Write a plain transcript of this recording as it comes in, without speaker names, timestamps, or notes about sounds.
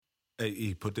Hey,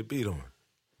 E, put the beat on.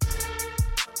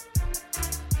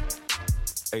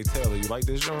 Hey, Taylor, you like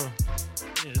this joint?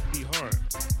 Yeah, this beat hard.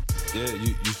 Yeah,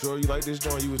 you sure you like this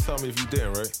joint? You would tell me if you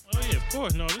didn't, right? Oh yeah, of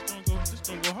course. No, this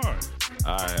gonna go hard.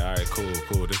 All right,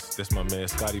 cool. This my man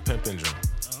Scotty Pimpin joint.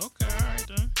 Oh, okay, all right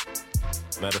then.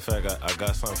 Matter of fact, I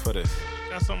got something for this.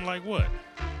 Got something like what?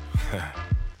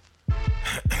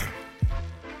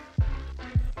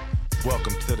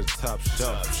 Welcome to the top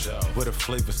shelf, where the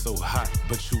flavor so hot,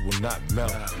 but you will not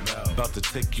melt. About to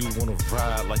take you on a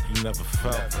ride like you never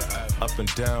felt. Up and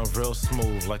down real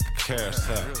smooth like a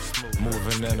carousel.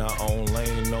 Moving in our own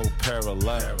lane, no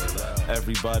parallel.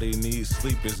 Everybody needs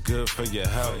sleep, it's good for your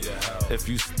health. If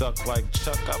you stuck like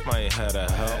Chuck, I might have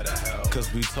to help.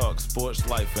 Cause we talk sports,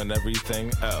 life, and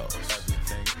everything else.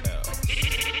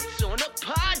 It's on a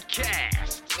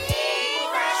podcast.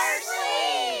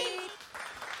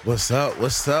 What's up,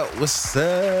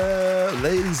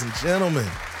 ladies and gentlemen?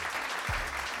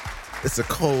 It's a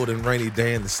cold and rainy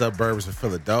day in the suburbs of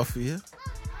Philadelphia,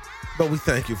 but we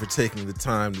thank you for taking the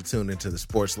time to tune into the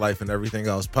Sports, Life, and Everything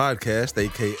Else podcast,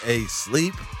 a.k.a.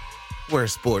 Sleep, where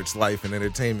sports, life, and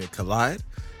entertainment collide,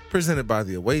 presented by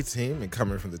the away team and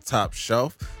coming from the top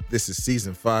shelf. This is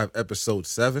Season 5, Episode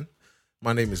 7.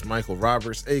 My name is Michael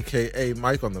Roberts, a.k.a.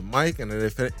 Mike on the mic, and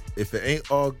if it ain't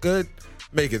all good,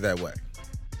 make it that way.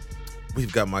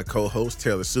 We've got my co-host,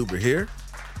 Taylor Suber, here.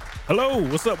 Hello,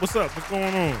 what's up? What's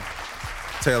going on?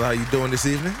 Taylor, how you doing this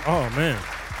evening? Oh man,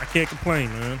 I can't complain,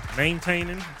 man.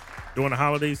 Maintaining during the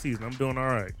holiday season, I'm doing all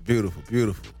right. Beautiful.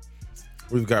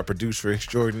 We've got producer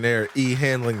extraordinaire E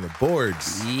handling the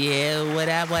boards. Yeah, what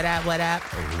up? What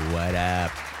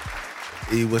up?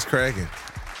 E, what's cracking?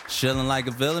 Chilling like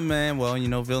a villain, man. Well, you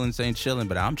know, villains ain't chilling,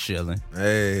 but I'm chilling.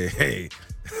 Hey.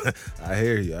 I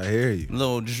hear you.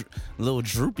 Little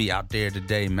droopy out there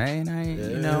today, man.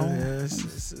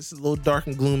 It's a little dark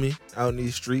and gloomy out in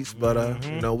these streets, but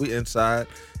we inside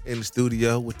in the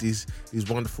studio with these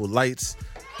wonderful lights,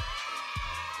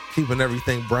 keeping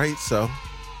everything bright. So,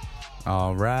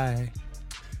 all right,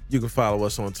 you can follow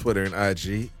us on Twitter and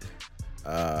IG,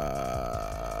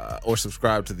 or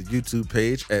subscribe to the YouTube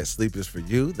page at Sleep Is For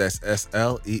You. That's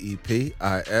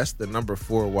SLEEPIS, the number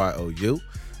 4YOU.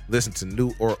 Listen to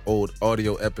new or old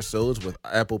audio episodes with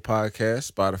Apple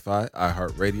Podcasts, Spotify,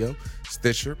 iHeartRadio,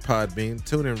 Stitcher, Podbean,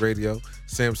 TuneIn Radio,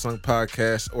 Samsung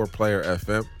Podcasts, or Player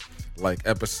FM. Like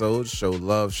episodes, show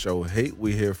love, show hate.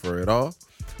 We here for it all.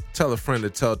 Tell a friend to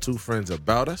tell two friends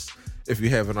about us. If you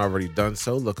haven't already done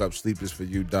so, look up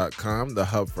sleepisforyou.com, the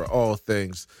hub for all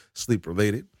things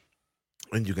sleep-related.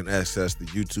 And you can access the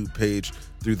YouTube page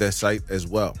through that site as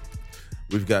well.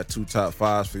 We've got 2 top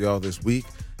 5s for y'all this week.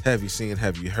 Have you seen,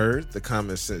 have you heard, the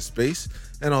common sense space,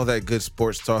 and all that good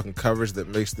sports talk and coverage that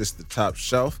makes this the top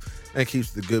shelf and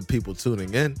keeps the good people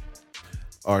tuning in.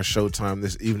 Our showtime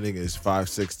this evening is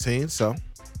 5:16, so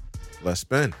let's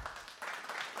spin.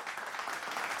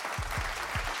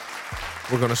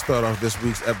 We're going to start off this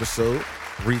week's episode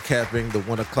recapping the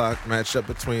 1 o'clock matchup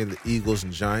between the Eagles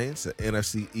and Giants, an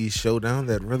NFC East showdown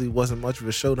that really wasn't much of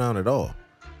a showdown at all.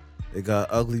 It got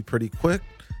ugly pretty quick.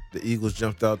 The Eagles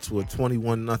jumped out to a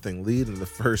 21-0 lead in the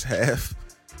first half.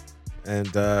 And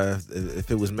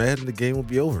if it was Madden, the game would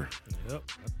be over. Yep.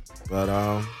 But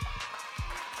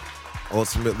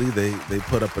ultimately, they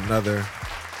put up another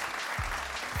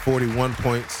 47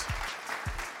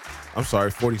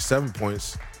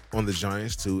 points on the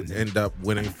Giants to end up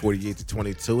winning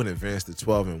 48-22 and advance to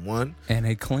 12-1. And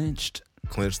they clinched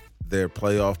their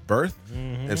playoff berth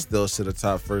and still sit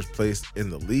atop first place in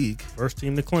the league. First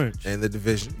team to clinch. And the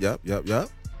division. Yep.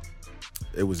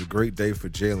 It was a great day for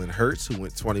Jalen Hurts, who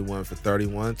went 21 for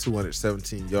 31,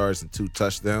 217 yards and 2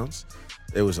 touchdowns.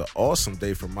 It was an awesome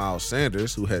day for Miles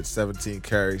Sanders, who had 17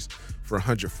 carries for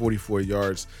 144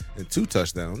 yards and 2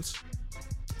 touchdowns.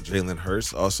 Jalen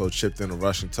Hurts also chipped in a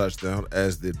rushing touchdown,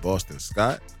 as did Boston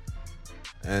Scott.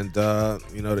 And,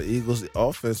 the Eagles'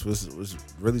 offense was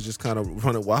really just kind of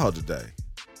running wild today.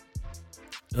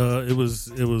 It was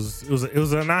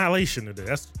an annihilation today.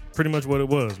 That's pretty much what it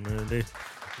was, man. The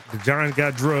Giants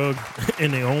got drugged in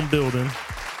their own building.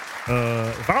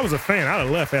 If I was a fan, I'd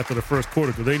have left after the first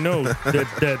quarter because they know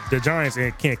that the Giants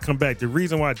can't come back. The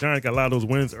reason why Giants got a lot of those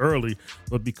wins early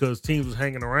was because teams was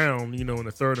hanging around, in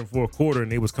the third and fourth quarter,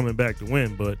 and they was coming back to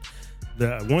win. But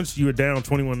once you are down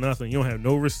 21-0, you don't have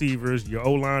no receivers. Your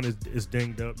O-line is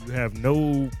dinged up. You have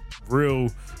no real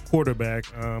quarterback.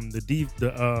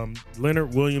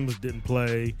 Leonard Williams didn't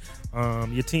play.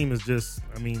 Your team is just,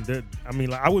 I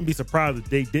wouldn't be surprised if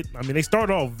they did. They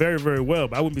started off very, very well,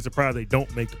 but I wouldn't be surprised they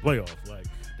don't make the playoffs. Like,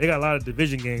 they got a lot of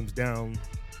division games down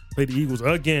Play the Eagles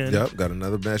again. Yep, got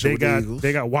another matchup with the Eagles.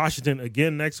 They got Washington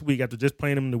again next week after just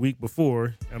playing them the week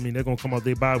before. I mean, they're gonna come out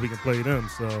their bye week and play them,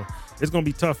 so it's gonna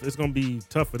be tough. It's gonna be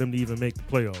tough for them to even make the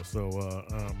playoffs. So,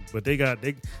 but they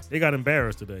got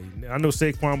embarrassed today. I know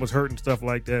Saquon was hurt and stuff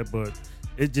like that, but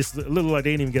it just a little like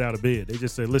they didn't even get out of bed. They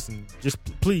just said, "Listen,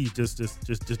 please, just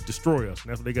destroy us." And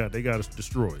that's what they got. They got us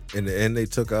destroyed. In the end, they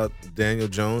took out Daniel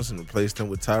Jones and replaced him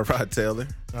with Tyrod Taylor.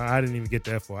 I didn't even get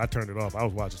that far. I turned it off. I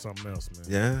was watching something else,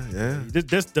 man. Yeah.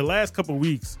 This the last couple of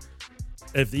weeks.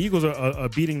 If the Eagles are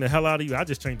beating the hell out of you, I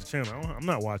just change the channel. I'm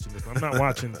not watching this. I'm not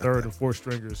watching third and fourth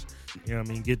stringers. You know what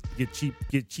I mean? Get cheap.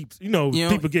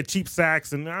 People get cheap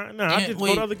sacks, and I just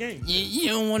go to other games. You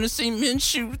don't want to see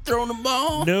Minshew throwing the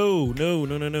ball? No.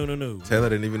 Taylor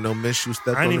didn't even know Minshew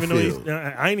stepped on the field.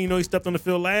 I didn't even know he stepped on the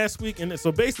field last week, and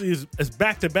so basically it's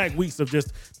back-to-back weeks of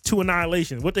just two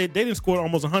annihilation. What they didn't score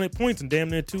almost 100 points in damn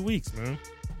near 2 weeks, man.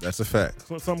 That's a fact.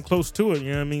 Something close to it, you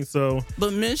know what I mean? So,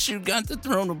 but Minshew got to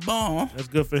throw the ball. That's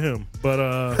good for him. But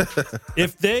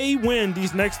if they win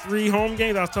these next 3 home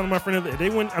games, I was telling my friend, if they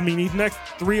win, these next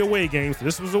 3 away games, so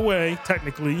this was away,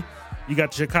 technically. You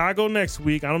got Chicago next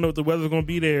week. I don't know if the weather's going to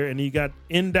be there. And you got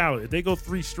in Dallas. If they go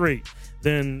 3 straight,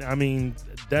 then,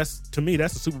 that's a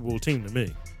Super Bowl team to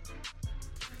me.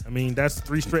 That's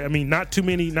 3 straight. Not too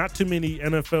many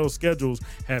NFL schedules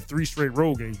have 3 straight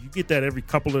road games. You get that every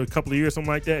couple of years, something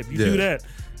like that. If you do that,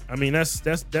 that's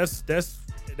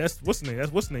what's the name?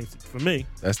 That's what's the name for me.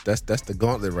 That's the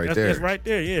gauntlet right there. That's right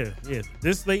there. Yeah.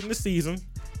 This late in the season,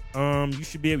 you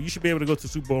should be able to go to the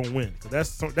Super Bowl and win.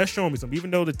 That's showing me something.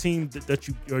 Even though the team that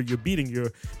you're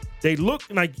beating, they look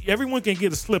like everyone can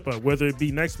get a slip up, whether it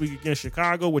be next week against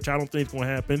Chicago, which I don't think is going to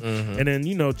happen, and then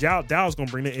Dallas going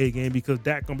to bring the A game because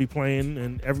Dak going to be playing,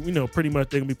 and pretty much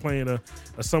they're going to be playing a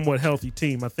somewhat healthy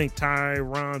team. I think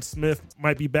Tyron Smith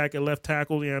might be back at left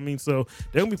tackle. You know what I mean? So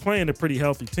they're going to be playing a pretty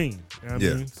healthy team. You know what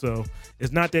I mean? So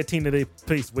it's not that team that they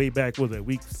faced way back with it,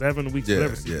 week 7,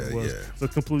 whatever season it was. It's a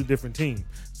completely different team.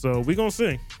 So we're going to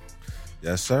see.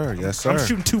 Yes, sir. I'm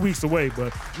shooting 2 weeks away,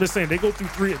 but I'm just saying they go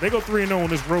 3-0 on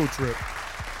this road trip.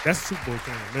 That's a Super Bowl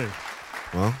team to me.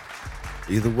 Well,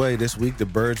 either way, this week the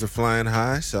birds are flying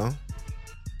high, so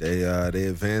they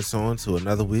advance on to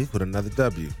another week with another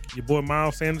W. Your boy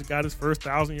Miles Sanders got his first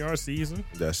 1,000-yard season.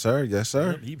 Yes, sir.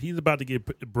 He's about to get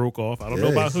broke off. I don't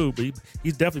know about who, but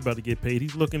he's definitely about to get paid.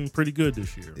 He's looking pretty good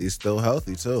this year. He's still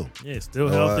healthy, too. Yeah, still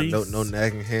healthy. No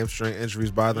nagging hamstring injuries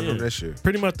bothering him this year.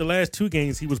 Pretty much the last 2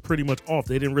 games, he was pretty much off.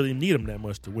 They didn't really need him that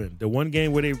much to win. The one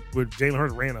game where Jalen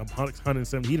Hurts ran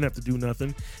 170, he didn't have to do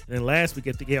nothing. And then last week,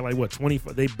 I think he had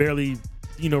 25. They barely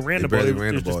ran the ball. They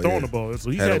were just throwing the ball.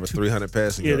 So he had over 300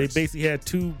 passing yards. Yeah, they basically had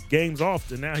 2 games off,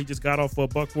 and now he just got off for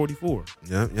 $144.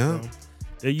 Yeah. So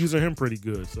they're using him pretty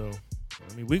good. So,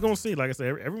 we're going to see. Like I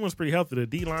said, everyone's pretty healthy. The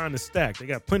D-line is stacked. They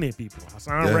got plenty of people.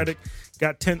 Hassan Reddick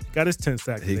got his 10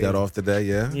 sacks today. He got off today,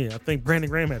 yeah. Yeah, I think Brandon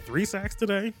Graham had 3 sacks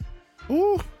today.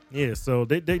 Ooh. Yeah, so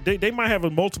they might have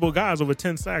multiple guys over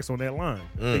 10 sacks on that line.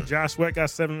 I think Josh Sweat got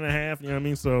 7.5. You know what I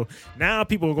mean? So now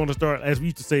people are going to start, as we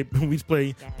used to say when we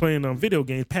playing video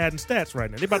games, padding stats right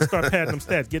now. They're about to start padding them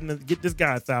stats. Get this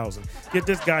guy 1,000. Get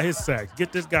this guy his sacks.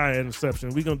 Get this guy an interception.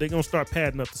 They're gonna start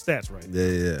padding up the stats right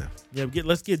now. Yeah.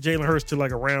 Let's get Jalen Hurts to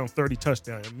around 30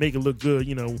 touchdowns and make it look good.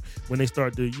 When they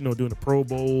start doing the Pro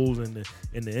Bowls and the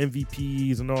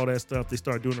MVPs and all that stuff, they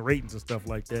start doing the ratings and stuff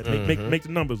like that. Make the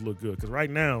numbers look good because right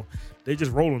now. They're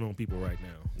just rolling on people right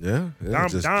now. Yeah,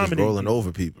 just rolling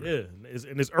over people. Yeah,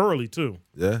 and it's early too.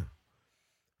 Yeah.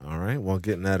 All right. Well,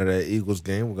 getting out of that Eagles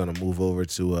game, we're gonna move over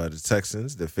to the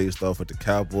Texans that faced off with the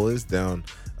Cowboys down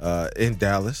in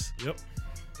Dallas. Yep.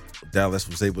 Dallas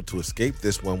was able to escape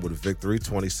this one with a victory,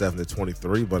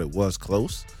 27-23, but it was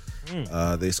close.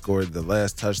 They scored the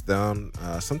last touchdown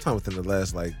sometime within the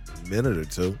last minute or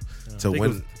two to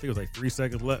win. I think it was 3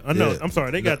 seconds left. No, I'm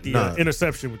sorry. They got the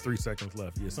interception with 3 seconds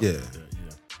left. Yeah. Like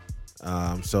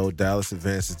that, so Dallas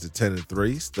advances to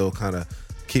 10-3, still kind of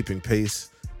keeping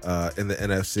pace in the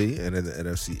NFC and in the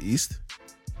NFC East.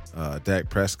 Dak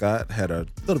Prescott had a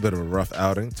little bit of a rough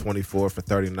outing, 24 for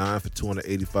 39 for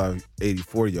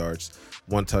 284 yards,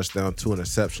 1 touchdown, 2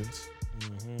 interceptions.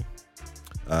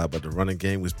 But the running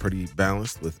game was pretty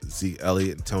balanced with Zeke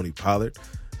Elliott and Tony Pollard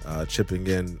chipping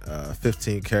in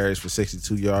 15 carries for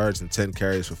 62 yards and 10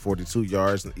 carries for 42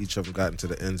 yards, and each of them got into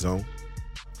the end zone.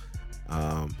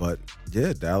 But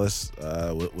Dallas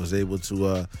was able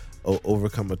to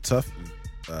overcome a tough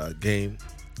game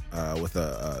with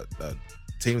a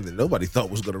team that nobody thought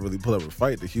was going to really put up a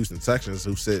fight. The Houston Texans,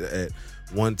 who sit at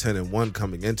 1-10-1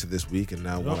 coming into this week and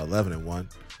now 1-11-1.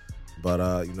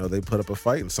 But, they put up a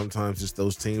fight, and sometimes it's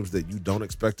those teams that you don't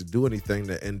expect to do anything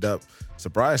that end up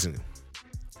surprising you.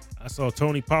 I saw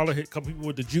Tony Pollard hit a couple people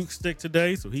with the juke stick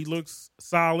today, so he looks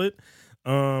solid.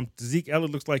 Zeke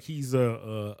Elliott looks like he's is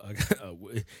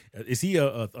he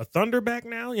a thunderback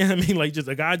now? You know what I mean? Like just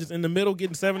a guy just in the middle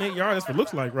getting 7-8 yards. That's what it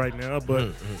looks like right now. But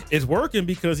it's working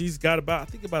because he's got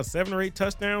about 7 or 8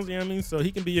 touchdowns. You know what I mean? So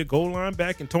he can be a goal line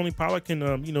back, and Tony Pollard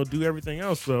can do everything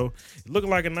else. So it's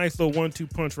looking like a nice little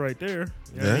 1-2 punch right there.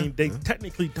 You know what I mean? They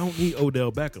technically don't need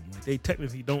Odell Beckham. Like they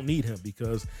technically don't need him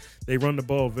because they run the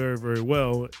ball very, very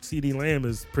well. CeeDee Lamb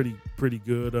is pretty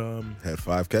good. Had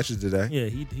 5 catches today. Yeah,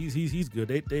 he's good.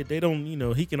 They don't,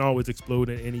 he can always explode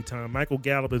at any time. Michael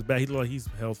Gallup is back. He looks like he's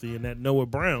healthy. And that Noah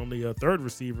Brown, the third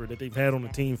receiver that they've had on the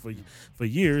team for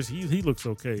years, he looks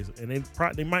okay. And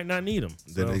they might not need him.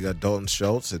 Then they got Dalton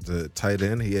Schultz at the tight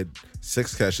end. He had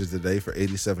 6 catches today for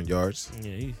 87 yards.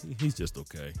 Yeah, he's just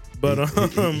okay. But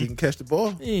he can catch the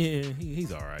ball. Yeah,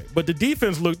 he's all right. But the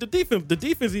defense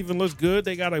even looks good.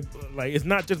 They got it's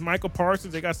not just Michael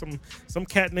Parsons. They got some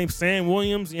cat named Sam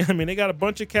Williams. Yeah, I mean they got a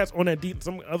bunch of cats on that deep.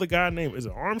 Some other guy named is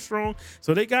it Armstrong.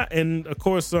 So they got, and of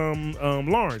course Lawrence. You know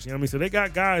what I mean? So they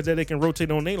got guys that they can rotate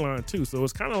on their line too. So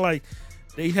it's kind of like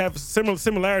they have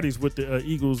similarities with the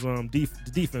Eagles'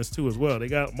 defense too as well. They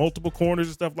got multiple corners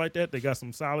and stuff like that. They got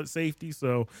some solid safety.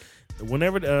 So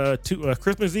whenever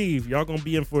Christmas Eve, y'all gonna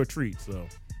be in for a treat. So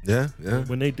yeah,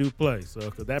 when they do play, so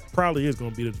because that probably is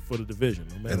gonna be for the division,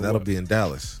 no matter and that'll what. be in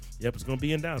Dallas. Yep, it's gonna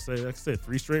be in Dallas. Like I said,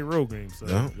 3 straight road games.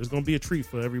 So it's gonna be a treat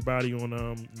for everybody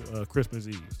on Christmas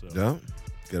Eve. So. Yeah,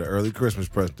 get an early Christmas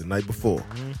present the night before.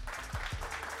 Mm-hmm.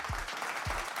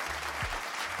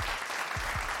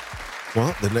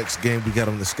 Well, the next game we got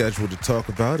on the schedule to talk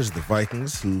about is the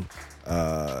Vikings, who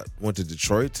went to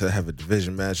Detroit to have a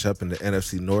division matchup in the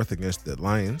NFC North against the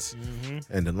Lions. Mm-hmm.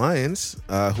 And the Lions,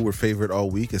 who were favored all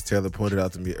week, as Taylor pointed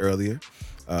out to me earlier,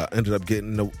 ended up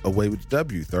getting away with the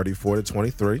W,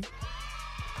 34-23.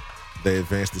 They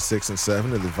advanced to 6-7,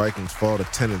 and the Vikings fall to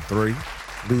 10-3,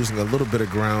 losing a little bit of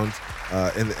ground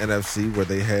in the NFC, where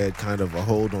they had kind of a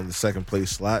hold on the second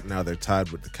place slot. Now they're tied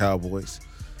with the Cowboys,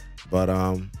 but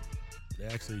they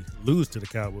actually lose to the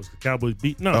Cowboys. The Cowboys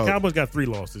Cowboys got 3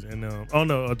 losses, and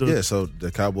so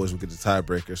the Cowboys will get the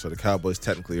tiebreaker. So the Cowboys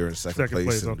technically are in second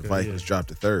place, and the Vikings dropped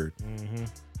to third. Mm-hmm.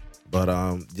 But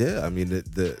I mean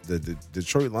the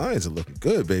Detroit Lions are looking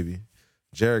good, baby.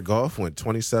 Jared Goff went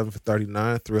 27 for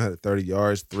 39, 330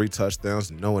 yards, 3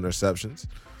 touchdowns, no interceptions.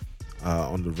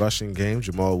 On the rushing game,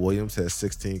 Jamal Williams had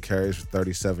 16 carries for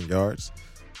 37 yards.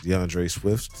 DeAndre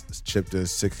Swift chipped in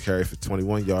 6 carries for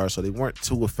 21 yards, so they weren't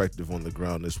too effective on the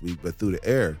ground this week. But through the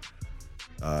air,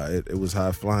 it was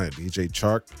high flying. DJ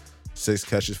Chark, 6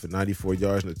 catches for 94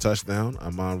 yards and a touchdown.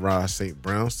 Amon-Ra St.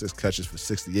 Brown, 6 catches for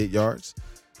 68 yards.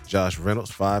 Josh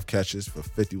Reynolds, 5 catches for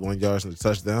 51 yards and a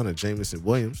touchdown. And Jamison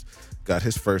Williams got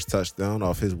his first touchdown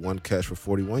off his 1 catch for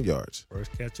 41 yards.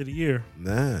 First catch of the year.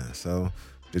 So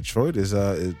Detroit is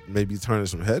maybe turning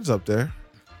some heads up there.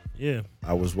 Yeah.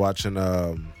 I was watching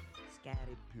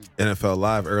NFL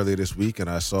Live earlier this week, and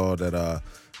I saw that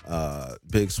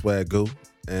Big Swagoo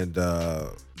and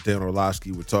Dan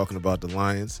Orlovsky were talking about the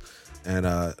Lions, and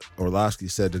Orlovsky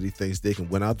said that he thinks they can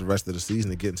win out the rest of the season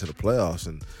and get into the playoffs,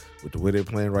 and with the way they're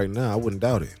playing right now, I wouldn't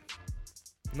doubt it.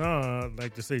 No,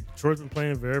 like to say, Detroit's been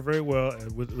playing very, very well,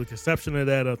 with the exception of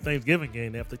that Thanksgiving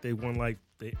game. I think they won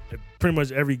pretty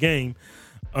much every game.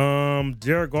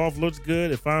 Jared Goff looks good.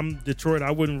 If I'm Detroit,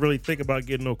 I wouldn't really think about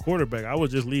getting no quarterback. I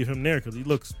would just leave him there because he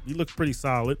looks pretty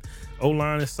solid.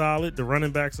 O-line is solid. The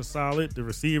running backs are solid. The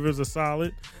receivers are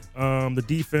solid. The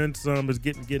defense is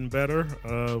getting better.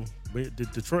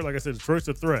 Detroit, like I said, Detroit's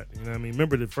a threat. You know what I mean?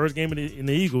 Remember the first game in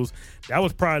the Eagles, that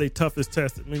was probably the toughest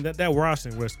test. I mean that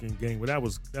Washington Redskins game, but that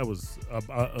was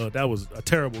a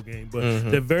terrible game.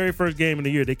 But the very first game in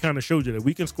the year, they kind of showed you that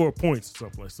we can score points or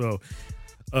something. So.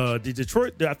 I think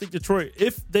Detroit,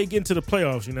 if they get into the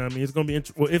playoffs, you know what I mean, it's going to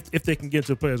be if they can get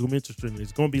into the playoffs, it's going to be interesting.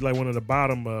 It's going to be like one of the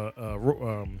bottom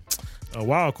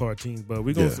wild card teams, but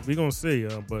we're going to see.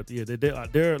 But yeah,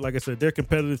 they're like I said, they're a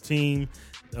competitive team.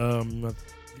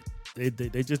 They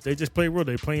just play real.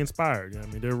 They play inspired. You know what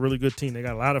I mean, they're a really good team. They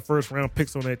got a lot of first round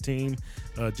picks on that team.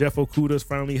 Jeff Okuda's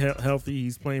finally healthy.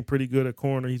 He's playing pretty good at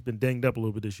corner. He's been dinged up a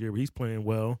little bit this year, but he's playing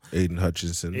well. Aiden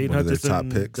Hutchinson, one of their top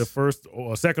picks, the first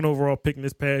or second overall pick in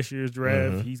this past year's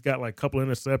draft. He's got like a couple of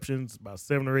interceptions, about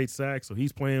 7 or 8 sacks, so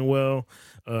he's playing well.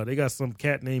 They got some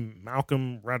cat named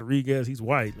Malcolm Rodriguez. He's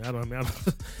white.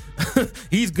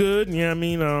 He's good. You know what I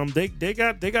mean? They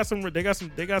got some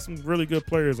really good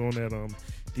players on that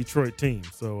Detroit team.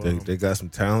 So they got some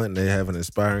talent and they have an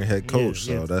inspiring head coach.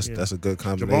 That's a good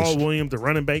combination. Jamal Williams, the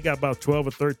running back, got about 12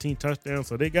 or 13 touchdowns.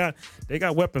 So they got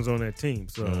weapons on that team.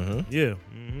 So he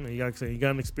got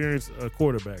an experienced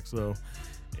quarterback. So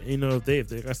You know, if they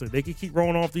like I said, they can keep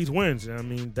rolling off these wins. I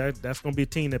mean, that's going to be a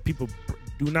team that people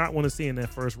do not want to see in that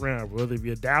first round, whether it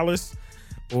be a Dallas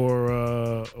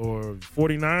or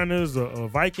 49ers or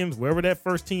Vikings, wherever that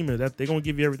first team is, that they're going to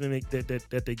give you everything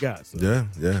that they got. So,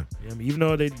 Yeah. I mean, even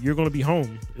though you're going to be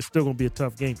home, it's still going to be a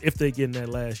tough game if they get in that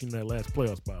last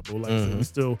playoff spot. But like I said, we're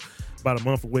still about a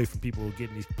month away from people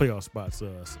getting these playoff spots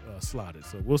slotted.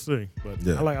 So we'll see. But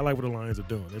I like what the Lions are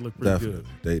doing. They look pretty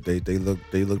good.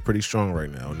 They look pretty strong right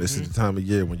now. And this is the time of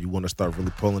year when you want to start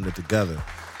really pulling it together,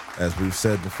 as we've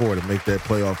said before, to make that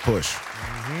playoff push.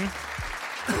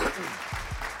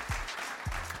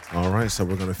 All right, so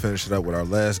we're going to finish it up with our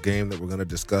last game that we're going to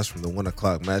discuss from the 1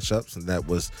 o'clock matchups, and that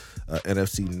was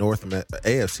AFC North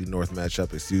matchup,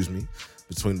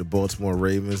 between the Baltimore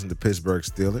Ravens and the Pittsburgh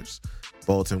Steelers.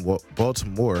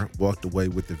 Baltimore walked away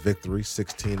with the victory,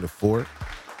 16-4,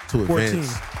 to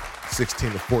advance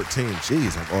 16-14.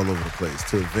 Jeez, I'm all over the place.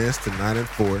 To advance to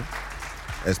 9-4,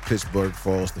 as Pittsburgh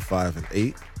falls to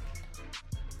 5-8,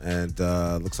 and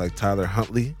looks like Tyler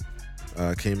Huntley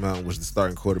came out and was the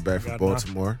starting quarterback for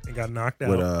Baltimore. And got knocked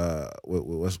out.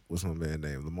 What's my man's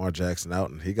name? Lamar Jackson out,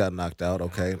 and he got knocked out.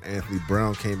 Okay, and Anthony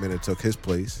Brown came in and took his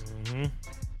place.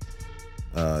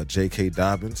 J.K.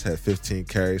 Dobbins had 15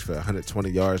 carries for 120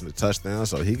 yards and a touchdown,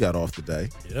 so he got off the day.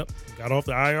 Yep, got off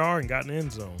the IR and got in the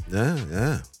end zone.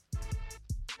 Yeah.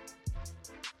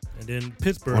 And then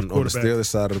Pittsburgh on the Steelers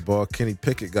side of the ball, Kenny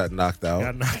Pickett got knocked out.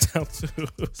 Got knocked out too.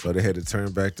 So they had to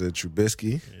turn back to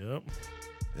Trubisky. Yep.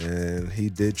 And he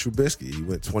did Trubisky. He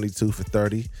went 22 for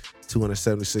 30,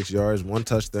 276 yards, 1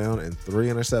 touchdown, and 3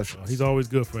 interceptions. Oh, he's always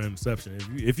good for an interception.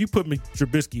 If you put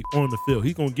Trubisky on the field,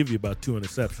 he's going to give you about 2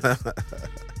 interceptions.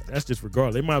 That's just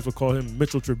regardless. They might as well call him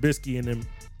Mitchell Trubisky and then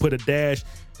put a dash,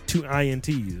 2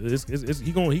 INTs.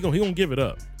 He gonna give it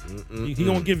up. He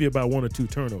gonna give you about 1 or 2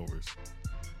 turnovers.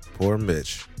 Poor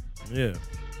Mitch. Yeah.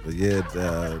 But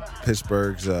yeah,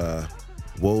 Pittsburgh's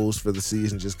woes for the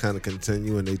season just kind of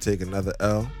continue, and they take another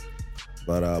L.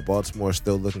 But Baltimore's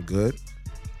still looking good.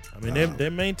 I mean, they're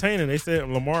maintaining. They said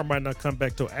Lamar might not come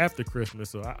back till after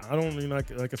Christmas, so I don't even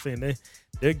like I said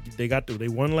they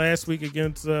won last week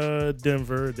against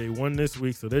Denver. They won this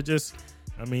week, so they're just.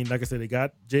 I mean, like I said, they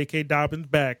got J.K. Dobbins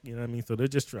back. You know what I mean? So they're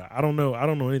just trying. I don't know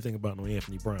anything about no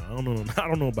Anthony Brown. I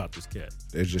don't know about this cat.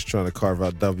 They're just trying to carve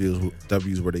out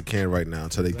W's where they can right now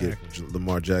until they get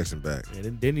Lamar Jackson back.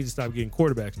 Yeah, they need to stop getting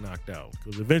quarterbacks knocked out,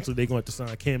 because eventually they're going to have to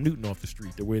sign Cam Newton off the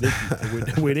street. The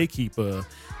way they keep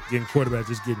getting quarterbacks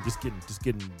just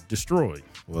getting destroyed.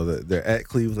 Well, they're at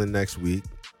Cleveland next week.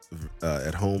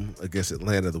 At home against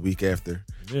Atlanta the week after.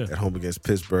 Yeah. At home against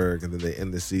Pittsburgh, and then they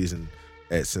end the season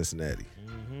at Cincinnati.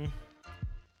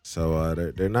 So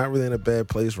they're not really in a bad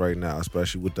place right now,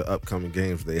 especially with the upcoming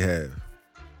games they have.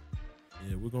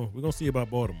 Yeah, we're gonna see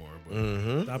about Baltimore.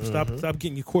 But stop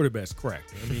getting your quarterbacks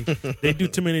cracked. I mean, they do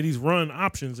too many of these run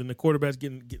options, and the quarterbacks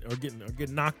are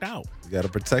getting knocked out. You got to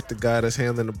protect the guy that's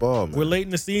handling the ball, man. We're late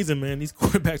in the season, man. These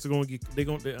quarterbacks are going to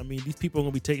get. I mean, these people are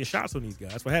going to be taking shots on these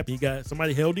guys. That's what happened.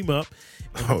 Somebody held him up.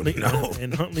 And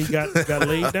and Huntley got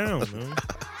laid down, man.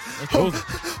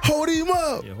 Hold him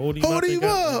up. Yeah, hold him up. He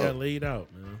got laid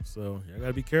out, man. So I got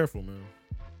to be careful, man.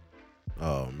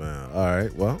 Oh man. All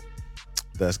right. Well,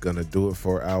 that's gonna do it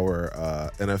for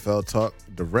our NFL Talk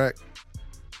Direct.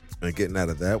 And getting out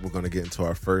of that, we're gonna get into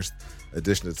our first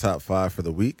edition of Top 5 for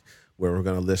the week, where we're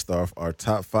gonna list off our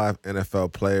top 5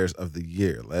 NFL players of the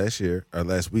year.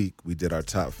 Last week, we did our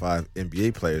top 5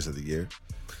 NBA players of the year.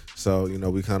 So,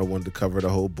 we kind of wanted to cover the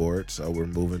whole board. So we're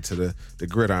moving to the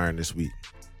gridiron this week.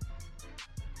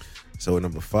 So at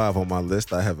number 5 on my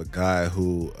list, I have a guy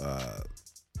who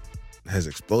has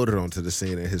exploded onto the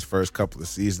scene in his first couple of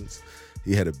seasons.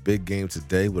 He had a big game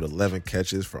today with 11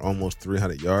 catches for almost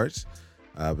 300 yards.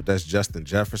 But that's Justin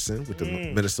Jefferson with the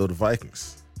Minnesota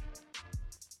Vikings.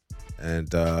 And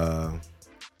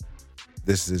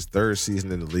this is his 3rd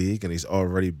season in the league, and he's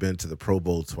already been to the Pro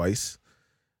Bowl twice.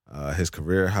 His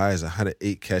career high is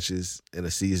 108 catches in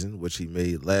a season, which he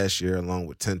made last year along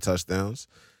with 10 touchdowns.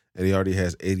 And he already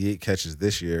has 88 catches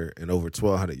this year and over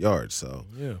 1,200 yards. So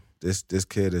this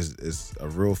kid is a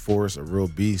real force, a real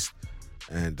beast.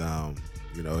 And,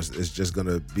 it's just going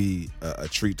to be a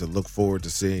treat to look forward to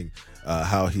seeing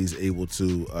how he's able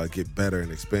to get better and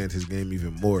expand his game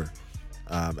even more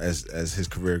as his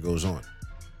career goes on.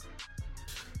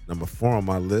 Number 4 on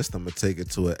my list, I'm going to take it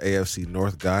to an AFC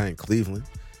North guy in Cleveland.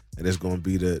 And it's going to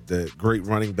be the great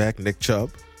running back, Nick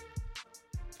Chubb.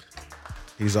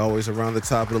 He's always around the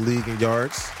top of the league in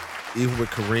yards. Even with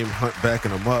Kareem Hunt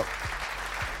backing him up,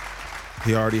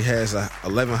 he already has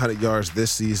 1,100 yards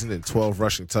this season and 12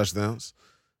 rushing touchdowns.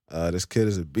 This kid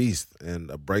is a beast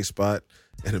and a bright spot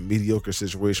in a mediocre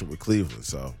situation with Cleveland.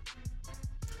 So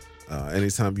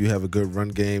anytime you have a good run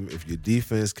game, if your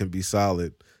defense can be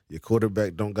solid, your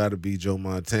quarterback don't got to be Joe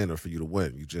Montana for you to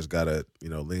win. You just got to,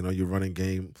 lean on your running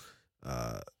game,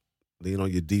 lean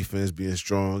on your defense being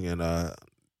strong, and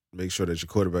make sure that your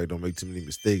quarterback don't make too many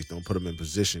mistakes. Don't put him in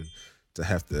position to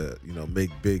have to, make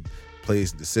big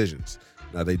plays and decisions.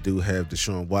 Now, they do have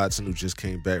Deshaun Watson, who just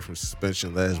came back from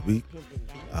suspension last week.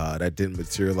 That didn't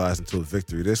materialize into a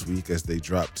victory this week as they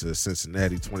dropped to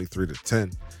Cincinnati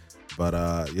 23-10.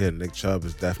 But, Nick Chubb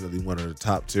is definitely one of the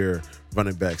top-tier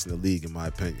running backs in the league, in my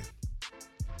opinion.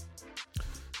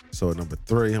 So, at number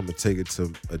 3, I'm going to take it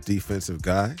to a defensive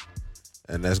guy,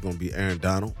 and that's going to be Aaron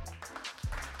Donald.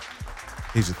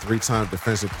 He's a 3-time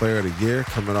Defensive Player of the Year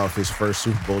coming off his first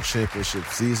Super Bowl championship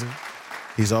season.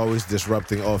 He's always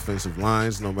disrupting offensive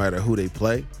lines no matter who they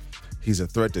play. He's a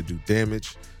threat to do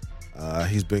damage.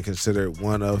 He's been considered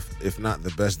one of, if not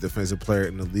the best defensive player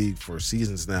in the league for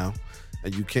seasons now.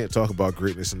 And you can't talk about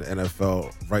greatness in the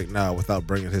NFL right now without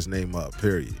bringing his name up,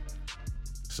 period.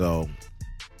 So,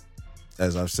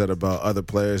 as I've said about other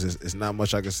players, it's not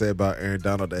much I can say about Aaron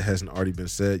Donald that hasn't already been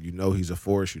said. You know he's a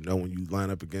force. You know when you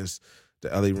line up against the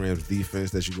LA Rams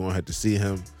defense that you're going to have to see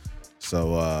him.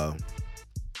 So,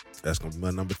 that's going to be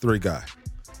my number 3 guy.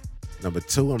 Number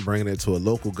 2, I'm bringing it to a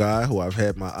local guy who I've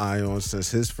had my eye on since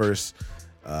his first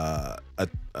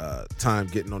time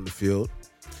getting on the field,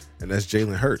 and that's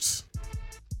Jalen Hurts.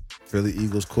 Philly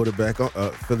Eagles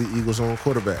own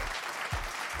quarterback.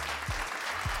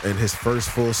 In his first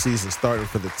full season starting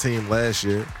for the team last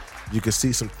year, you could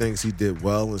see some things he did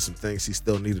well and some things he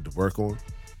still needed to work on.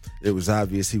 It was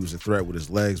obvious he was a threat with his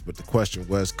legs, but the question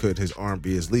was, could his arm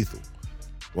be as lethal?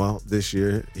 Well, this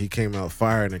year, he came out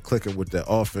firing and clicking with that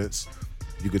offense.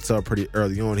 You could tell pretty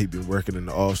early on he'd been working in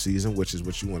the offseason, which is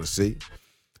what you want to see.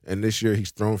 And this year,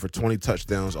 he's thrown for 20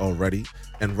 touchdowns already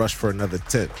and rushed for another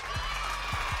 10.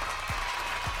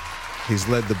 He's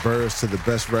led the Birds to the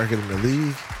best record in the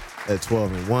league at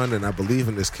 12-1, and I believe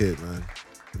in this kid, man.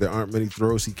 There aren't many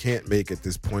throws he can't make at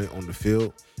this point on the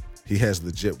field. He has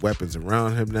legit weapons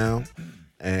around him now,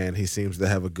 and he seems to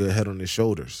have a good head on his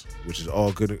shoulders, which is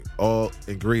all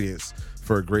ingredients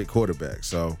for a great quarterback.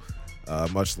 So,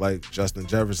 much like Justin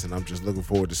Jefferson, I'm just looking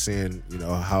forward to seeing,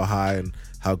 how high and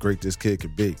how great this kid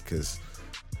could be, because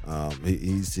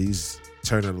he's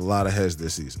turning a lot of heads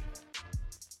this season.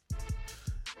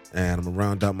 And I'm going to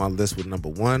round out my list with number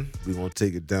 1. We're going to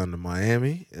take it down to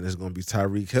Miami, and it's going to be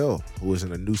Tyreek Hill, who is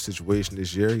in a new situation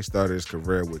this year. He started his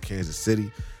career with Kansas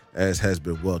City, as has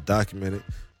been well documented,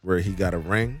 where he got a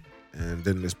ring. And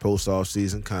then this post-off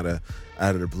season, kind of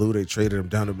out of the blue, they traded him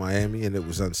down to Miami, and it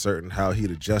was uncertain how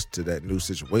he'd adjust to that new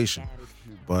situation.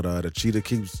 But the Cheetah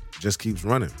just keeps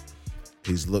running.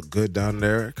 He's looked good down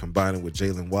there, combining with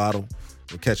Jalen Waddle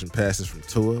and catching passes from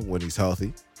Tua when he's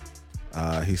healthy.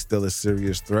 He's still a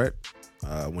serious threat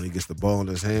when he gets the ball in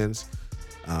his hands,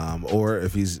 or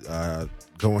if he's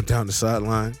going down the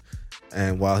sideline.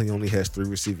 And while he only has 3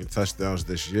 receiving touchdowns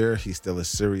this year, he's still a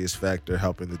serious factor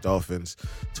helping the Dolphins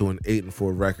to an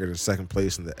 8-4 record in second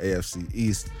place in the AFC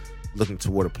East, looking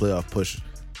toward a playoff push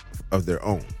of their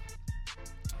own.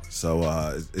 So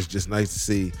it's just nice to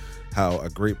see how a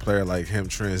great player like him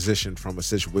transitioned from a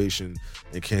situation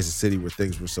in Kansas City where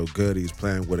things were so good. He's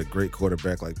playing with a great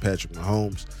quarterback like Patrick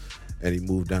Mahomes, and he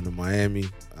moved down to Miami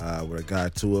with a guy,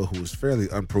 Tua, who was fairly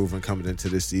unproven coming into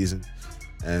this season.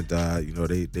 And,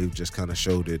 they just kind of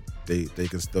showed that they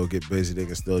can still get busy, they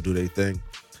can still do their thing,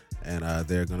 and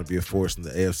they're going to be a force in the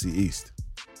AFC East.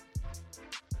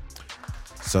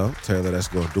 So, Taylor, that's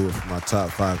going to do it for my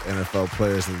top 5 NFL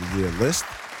players in the year list.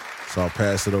 So I'll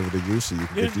pass it over to you so you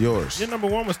can get to yours. Your number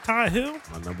 1 was Ty Hill?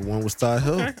 My number 1 was Ty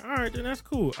Hill. Okay, all right, then that's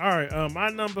cool. All right, my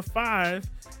number 5,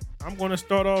 I'm going to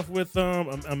start off with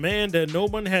a man that no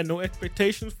one had no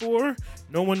expectations for.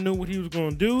 No one knew what he was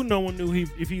going to do. No one knew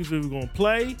if he was even going to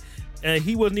play. And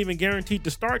he wasn't even guaranteed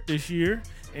to start this year.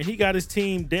 And he got his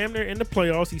team damn near in the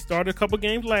playoffs. He started a couple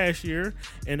games last year.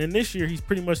 And then this year, he's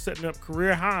pretty much setting up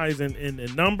career highs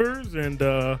in numbers and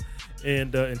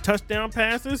touchdown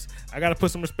passes. I got to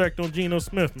put some respect on Geno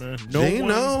Smith, man.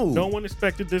 No one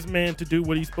expected this man to do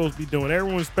what he's supposed to be doing.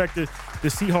 Everyone expected the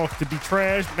Seahawks to be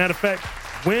trash. Matter of fact,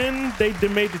 when they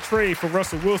made the trade for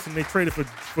Russell Wilson, they traded for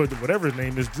whatever his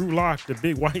name is, Drew Lock, the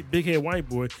big head white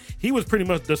boy. He was pretty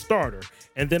much the starter.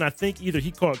 And then I think either he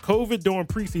caught COVID during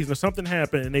preseason or something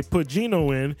happened, and they put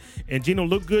Geno in, and Geno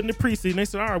looked good in the preseason. They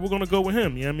said, all right, we're going to go with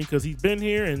him. You know what I mean? Because he's been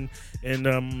here, and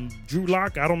Drew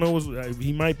Lock, I don't know,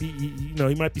 he might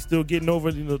be still getting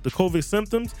over the COVID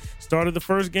symptoms. Started the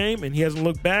first game, and he hasn't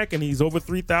looked back, and he's over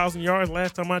 3,000 yards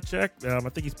last time I checked. I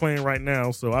think he's playing right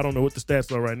now, so I don't know what the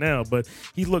stats are right now, but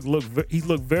he looked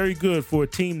very good for a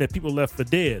team that people left for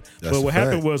dead. That's but what a fact.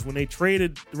 happened was when they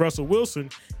traded Russell Wilson,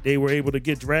 they were able to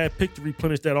get draft pick to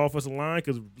replenish that offensive line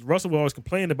because Russell always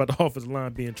complained about the offensive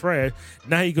line being trash.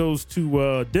 Now he goes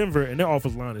to Denver and their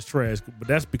offensive line is trash, but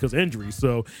that's because of injuries.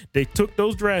 So they took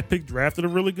those draft picks, drafted a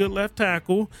really good left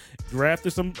tackle,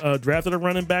 drafted a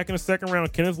running back in the second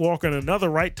round, Kenneth Walker, and another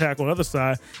right tackle on the other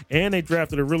side, and they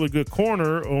drafted a really good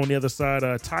corner on the other side,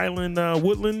 Tylen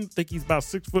Woodland. I think he's about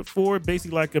 6'4",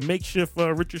 basically like a makeshift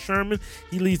Richard Sherman.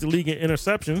 He leads the league in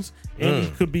interceptions, and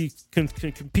he could be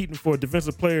competing for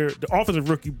defensive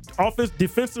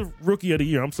rookie of the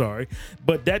year. I'm sorry,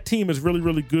 but that team is really,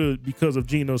 really good because of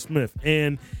Geno Smith,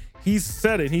 and he's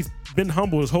said it. He's been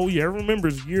humble his whole year. Everyone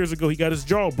remembers years ago he got his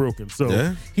jaw broken.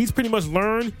 So he's pretty much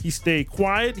learned. He stayed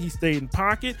quiet. He stayed in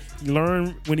pocket. He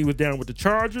learned when he was down with the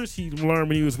Chargers. He learned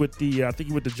when he was with the I think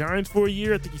he with the Giants for a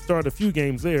year. I think he started a few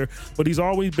games there. But he's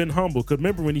always been humble. Because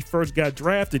remember when he first got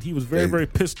drafted, he was very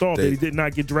pissed off that he did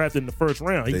not get drafted in the first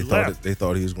round. He left. They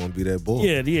thought he was going to be that bull.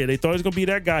 Yeah. They thought he was going to be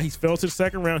that guy. He fell to the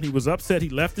second round. He was upset. He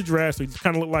left the draft, so he just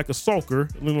kind of looked like a sulker,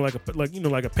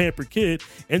 like a pampered kid.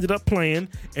 Ended up playing,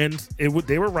 and they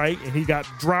were right, and he got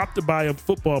dropped by a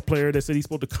football player that said he's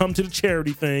supposed to come to the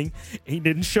charity thing. He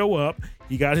didn't show up.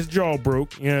 He got his jaw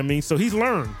broke. You know what I mean? So he's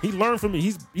learned. He learned from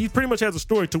me. He pretty much has a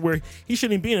story to where he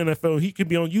shouldn't be in the NFL. He could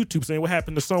be on YouTube saying what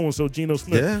happened to so-and-so, Geno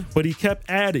Smith. Yeah. But he kept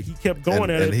at it. He kept going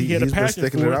at it. He had a passion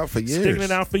sticking for it out for years. Sticking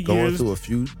it out for Going years. to a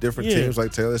few different teams,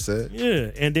 like Taylor said.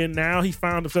 Yeah. And then now he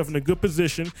found himself in a good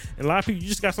position. And a lot of people,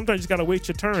 sometimes you just got to wait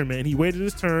your turn, man. He waited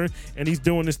his turn, and he's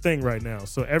doing this thing right now.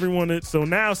 So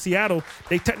now Seattle,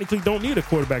 they technically don't need a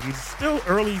quarterback. He's still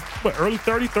early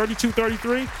 30, 32,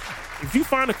 33. If you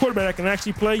find a quarterback that can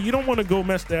actually play, you don't want to go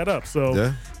mess that up.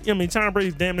 So, I mean, Tom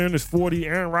Brady's damn near in his 40,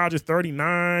 Aaron Rodgers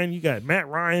 39, you got Matt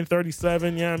Ryan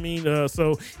 37. You know what I mean?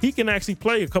 So he can actually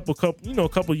play a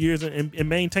couple years and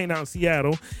maintain out in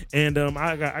Seattle. And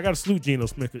I got to salute Geno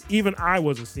Smith. Even I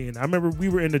wasn't seeing it. I remember we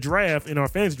were in the draft, in our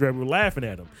fantasy draft, we were laughing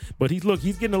at him. But he's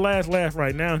getting the last laugh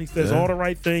right now. And he says all the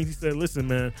right things. He said, "Listen,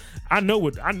 man, I know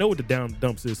what the down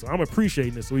dumps is, so I'm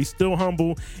appreciating it." So he's still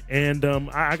humble, and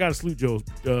I got to salute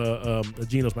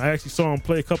Geno Smith. I actually saw him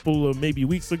play a couple of maybe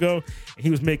weeks ago, and he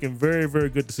was making very, very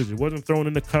good decisions. Wasn't throwing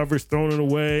in the covers, throwing it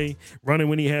away, running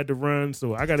when he had to run.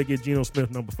 So I got to get Geno Smith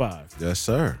number 5. Yes,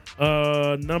 sir.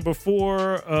 Number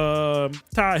 4,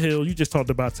 Ty Hill. You just talked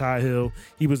about Ty Hill.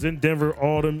 He was in Denver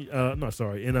in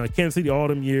Kansas City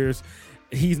autumn years.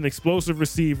 He's an explosive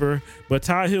receiver, but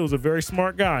Ty Hill is a very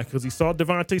smart guy because he saw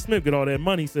Devontae Smith get all that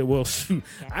money. He said, "Well, shoot,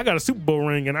 I got a Super Bowl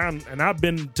ring, and I've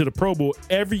been to the Pro Bowl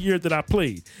every year that I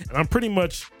played, and I'm pretty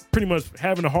much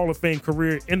having a Hall of Fame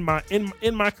career in my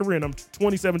career, and I'm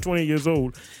 27, 28 years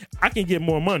old. I can get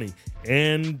more money."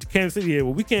 And Kansas City,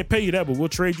 well, we can't pay you that, but we'll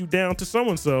trade you down to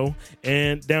so-and-so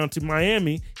and down to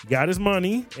Miami. He got his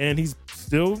money, and he's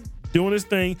still doing his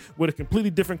thing with a completely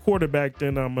different quarterback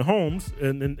than Mahomes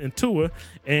and Tua,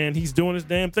 and he's doing his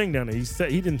damn thing down there.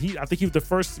 I think he was the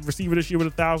first receiver this year with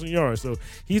 1,000 yards. So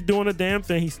he's doing a damn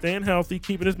thing. He's staying healthy,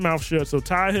 keeping his mouth shut. So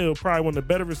Ty Hill, probably one of the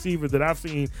better receivers that I've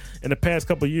seen in the past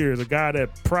couple of years. Another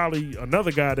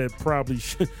guy that probably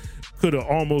could have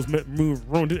almost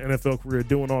ruined his NFL career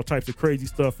doing all types of crazy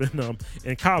stuff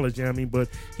in college. You know what I mean? But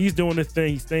he's doing his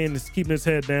thing. He's keeping his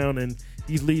head down, and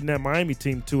he's leading that Miami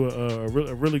team to a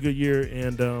really good year,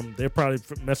 and they're probably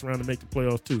messing around to make the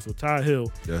playoffs too. So Ty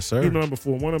Hill, yes sir, he's number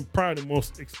 4. One of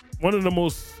the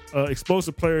most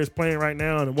explosive players playing right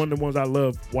now, and one of the ones I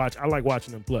love watch. I like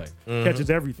watching him play.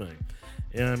 Catches everything.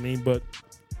 You know what I mean? But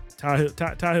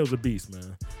Ty Hill's a beast,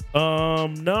 man.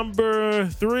 Number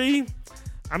 3.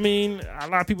 I mean, a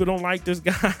lot of people don't like this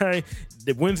guy.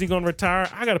 When's he gonna retire?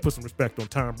 I gotta put some respect on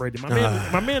Tom Brady.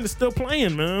 My man is still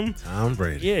playing, man. Tom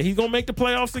Brady. Yeah, he's gonna make the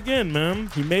playoffs again, man.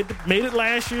 He made it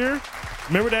last year.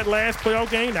 Remember that last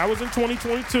playoff game? That was in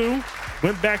 2022.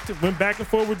 Went back and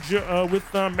forth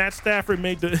with Matt Stafford.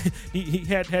 He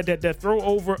had that throw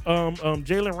over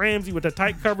Jalen Ramsey with the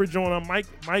tight coverage on Mike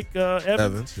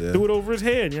Evans. Yeah. Threw it over his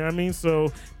head. You know what I mean?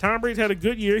 So Tom Brady's had a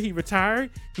good year. He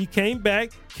retired. He came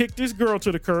back, kicked this girl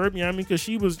to the curb. You know what I mean? Because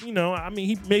she was,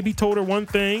 he maybe told her one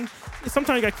thing.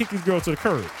 Sometimes you got to kick these girls to the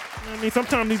curb. You know what I mean?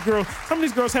 Some of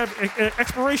these girls have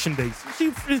expiration dates.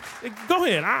 Go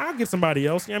ahead. I'll get somebody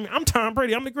else. You know what I mean? I'm Tom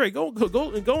Brady. I'm the great. Go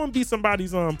and be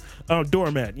somebody's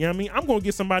doormat. You know what I mean? I'm gonna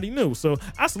get somebody new. So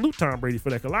I salute Tom Brady for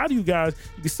that. 'Cause a lot of you guys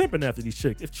be simping after these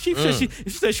chicks. If she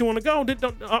said she want to go, then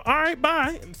all right,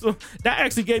 bye. And so that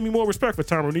actually gave me more respect for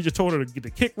Tom Brady. He just told her to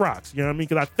kick rocks. You know what I mean?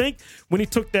 Because I think when he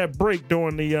took that break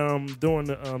during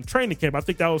the training camp, I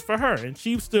think that was for her, and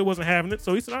she still wasn't having it.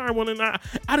 So he said, all right, well then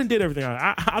I done did everything.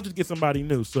 I'll just get somebody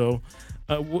new. So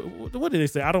what did they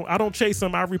say? I don't chase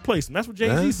them, I replace them. That's what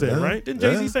Jay-Z said, right? Didn't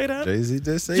Jay-Z say that? Jay-Z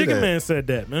did say Jigga that. Man said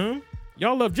that, man.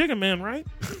 Y'all love Jigga Man, right?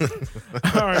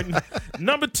 All right.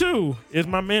 Number 2 is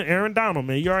my man Aaron Donald,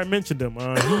 man. You already mentioned him.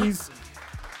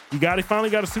 He finally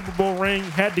got a Super Bowl ring.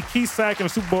 Had the key sack in the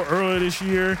Super Bowl earlier this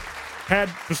year.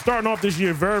 Was starting off this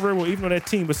year very, very well, even though that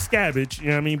team was scabbage, you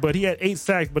know what I mean? But he had 8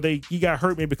 sacks, but he got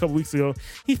hurt maybe a couple weeks ago.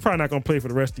 He's probably not going to play for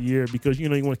the rest of the year because, you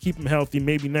want to keep him healthy.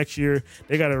 Maybe next year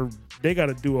they got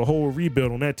to do a whole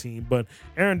rebuild on that team. But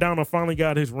Aaron Donald finally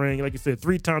got his ring. Like you said,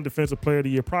 3-time Defensive Player of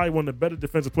the Year, probably one of the better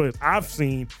defensive players I've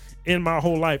seen in my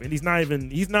whole life. And he's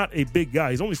not a big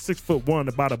guy. He's only 6'1",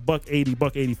 about $180,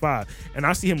 $185. And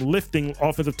I see him lifting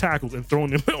offensive tackles and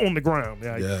throwing them on the ground.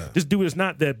 Yeah. This dude is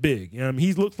not that big. You know what I mean?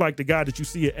 He looks like the guy that you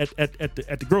see at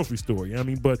the grocery store. You know what I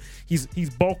mean? But he's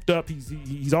bulked up.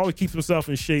 He's always keeps himself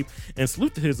in shape. And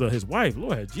salute to his wife.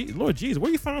 Lord Jesus,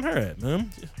 where you found her at, man?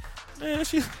 Man,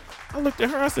 I looked at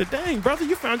her. I said, "Dang, brother,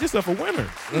 you found yourself a winner.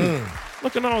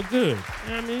 Looking all good."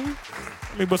 You know what I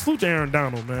mean? But salute to Aaron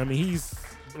Donald, man. I mean, he's,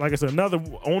 like I said, another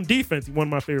on defense. He's one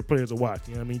of my favorite players to watch.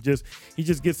 You know what I mean? He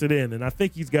just gets it in, and I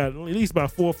think he's got at least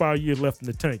about 4 or 5 years left in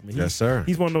the tank, man. Yes, sir.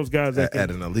 He's one of those guys that at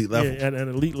an elite level. Yeah, at an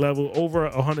elite level, over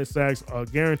 100 sacks, a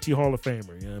guarantee Hall of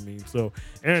Famer. You know what I mean? So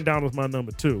Aaron Donald's my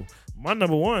number 2. My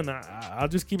number 1, I'll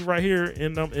just keep it right here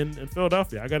in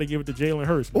Philadelphia. I got to give it to Jalen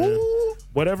Hurts, man. Ooh.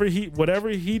 Whatever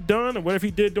he done or whatever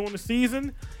he did during the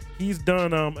season, he's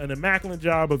done an immaculate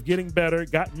job of getting better.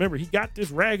 Remember, he got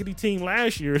this raggedy team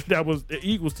last year that was the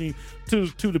Eagles team to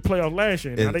the playoff last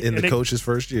year. In the coach's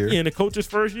first year. Yeah, in the coach's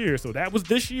first year. So that was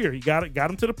this year. He got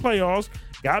him to the playoffs,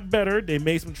 got better. They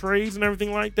made some trades and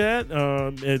everything like that.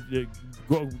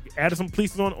 Added some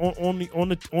pieces on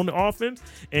the offense,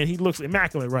 and he looks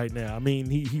immaculate right now. I mean,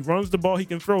 he runs the ball, he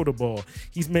can throw the ball.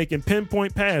 He's making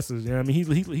pinpoint passes. You know what I mean,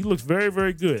 he looks very,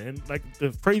 very good. And like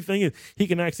the crazy thing is, he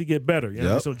can actually get better. You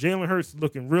know what I mean? So Jalen Hurts is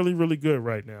looking really, really good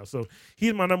right now. So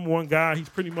he's my number 1 guy. He's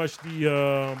pretty much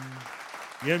the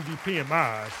MVP in my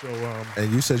eyes. So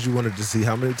and you said you wanted to see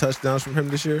how many touchdowns from him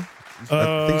this year?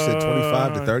 I think you said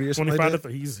 25 to 30 or something 25 like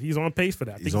that. He's on pace for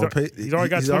that. He's on pace. He's already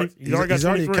got 20. He's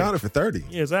already accounted for 30.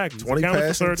 Yeah, exactly. 20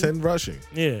 passing, 10 rushing.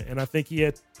 Yeah, and I think he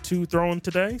had 2 throwing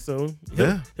today, so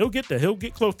he'll get there. He'll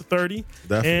get close to 30.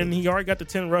 Definitely. And he already got the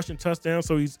 10 rushing touchdowns.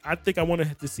 So I think I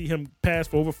wanted to see him pass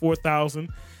for over 4,000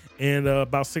 and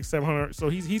about 600-700. So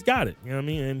he's got it. You know what I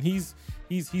mean? And he's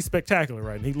spectacular,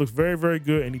 right? And he looks very, very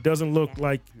good, and he doesn't look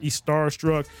like he's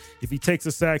starstruck. If he takes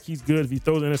a sack, he's good. If he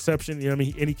throws an interception, you know what I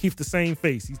mean? And he keeps the same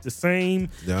face. He's the same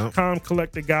calm,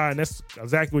 collected guy, and that's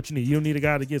exactly what you need. You don't need a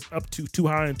guy that gets up too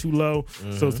high and too low.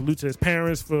 Mm-hmm. So salute to his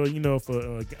parents for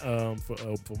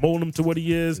molding him to what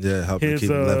he is. Yeah, help him keep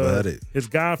him level-headed. His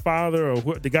godfather or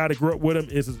the guy that grew up with him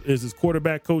is his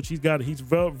quarterback coach. He's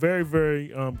very, very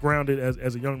grounded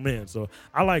as a young man. So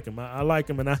I like him. I like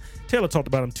him, and Taylor talked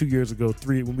about him 2 years ago.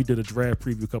 When we did a draft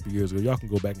preview a couple years ago. Y'all can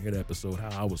go back and hear that episode,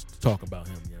 how I was talking about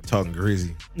him. You know? Talking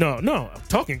greasy. No,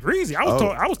 talking greasy. I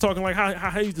was talking like how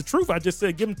he's the truth. I just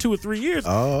said give him 2 or 3 years.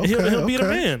 And he'll be the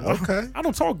man. Okay. I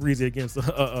don't talk greasy against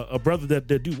a brother that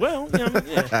do well. You know what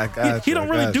I mean? Yeah. He don't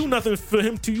really do nothing for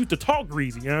him to talk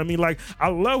greasy. You know what I mean? Like, I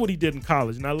love what he did in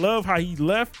college, and I love how he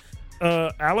left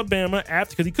Alabama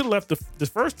after, because he could have left the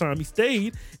first time. He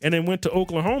stayed and then went to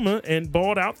Oklahoma and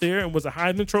balled out there and was a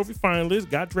Heisman Trophy finalist,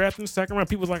 got drafted in the second round.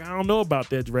 People was like, I don't know about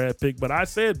that draft pick, but I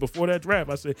said before that draft,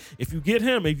 I said, if you get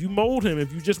him, if you mold him,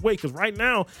 if you just wait, because right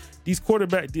now these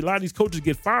quarterbacks, a lot of these coaches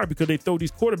get fired because they throw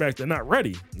these quarterbacks, they're not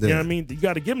ready. You know what I mean? You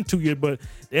got to give them 2 years, but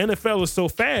the NFL is so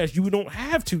fast, you don't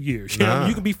have 2 years. You know what I mean?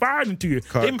 You can be fired in 2 years.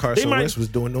 Carson Wentz was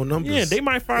doing no numbers. Yeah, they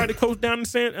might fire the coach down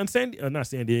in not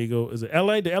San Diego, is it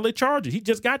LA? The LA Chargers. He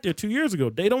just got there 2 years ago.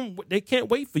 They can't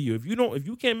wait for you. If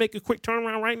you can't make a quick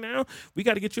turnaround right now, we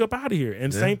got to get you up out of here.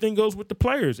 And same thing goes with the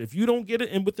players. If you don't get it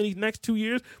in within these next 2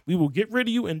 years, we will get rid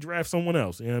of you and draft someone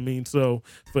else. You know what I mean? So,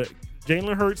 but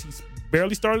Jalen Hurts, he's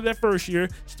barely started that first year.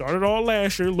 Started all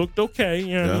last year, looked okay.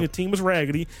 You know what I mean? The team was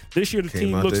raggedy. This year the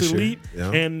team looks elite.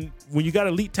 And when you got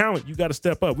elite talent, you got to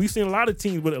step up. We've seen a lot of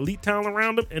teams with elite talent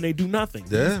around them, and they do nothing.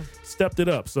 Yeah. He's stepped it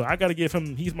up. So I got to give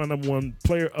him. He's my number 1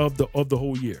 player of the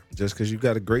whole year. Just because you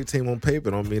got a great team on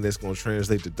paper don't mean it's going to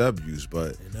translate to W's.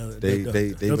 But they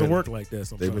doesn't work like that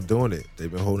sometimes. They've been doing it.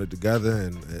 They've been holding it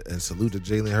together. And salute to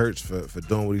Jalen Hurts for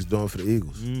doing what he's doing for the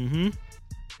Eagles. Mm-hmm.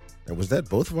 And was that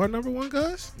both of our number 1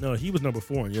 guys? No, he was number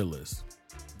 4 on your list.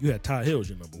 You had Ty Hill as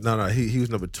your number 1. No, he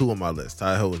was number 2 on my list.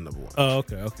 Ty Hill was number 1. Oh,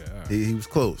 okay. All right. He was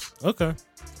close. Okay.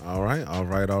 All right.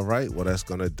 Well, that's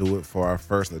going to do it for our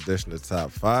first edition of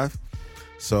Top 5.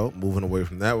 So, moving away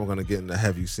from that, we're going to get into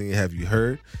Have You Seen, Have You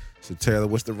Heard? So Taylor,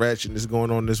 what's the ratchetness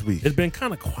going on this week? It's been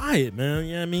kind of quiet, man.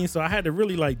 You know what I mean? So I had to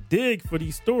really like dig for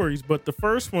these stories. But the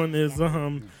first one is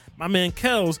my man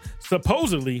Kels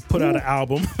supposedly put out an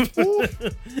album.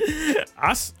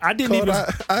 I didn't even.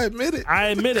 I admit it. I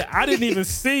admit it. I didn't even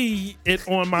see it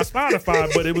on my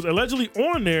Spotify, but it was allegedly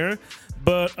on there.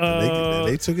 But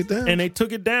they took it down. And they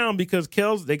took it down because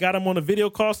Kels, they got him on a video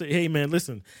call. Said, "Hey man,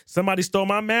 listen, somebody stole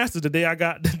my masters the day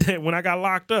when I got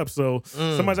locked up. So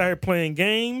somebody's out here playing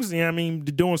games. You know what I mean,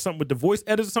 doing something with the voice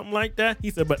editors or something like that."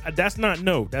 He said, "But that's not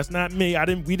me.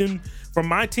 We didn't from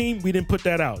my team. We didn't put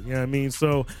that out. You know what I mean?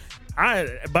 So."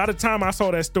 By the time I saw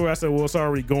that story, I said, "Well, it's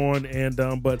already gone."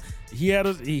 And but he had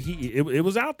it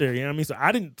was out there. You know what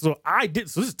I mean? So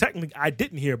this is technically I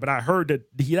didn't hear, but I heard that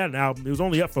he had an album. It was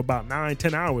only up for about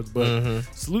 9-10 hours. But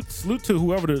salute to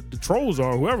whoever the trolls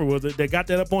are, whoever was it that got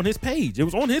that up on his page. It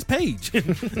was on his page, and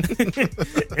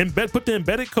put the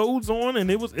embedded codes on,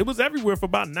 and it was everywhere for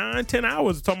about 9-10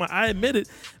 hours. Talking about, I admit it,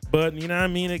 but you know what I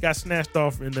mean. It got snatched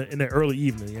off in the early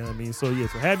evening. You know what I mean? So yeah.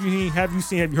 So have you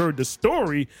heard the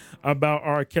story about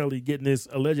R. Kelly getting his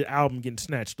alleged album getting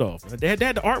snatched off? They had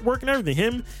the artwork and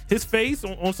everything. His face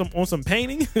on some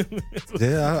painting.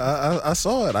 Yeah, I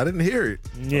saw it. I didn't hear it.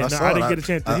 Yeah, I didn't get a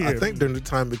chance to hear it. I think during the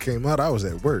time it came out, I was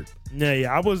at work.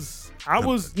 Yeah, I was. I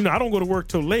don't go to work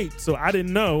till late, so I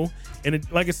didn't know.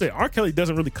 And like I said, R. Kelly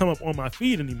doesn't really come up on my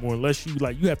feed anymore unless you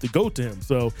have to go to him.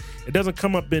 So it doesn't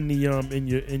come up in the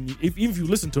even if you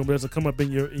listen to him, it doesn't come up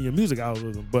in your music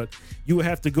algorithm. But you would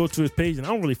have to go to his page, and I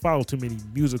don't really follow too many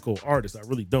musical artists. I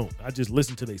really don't. I just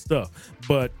listen to their stuff.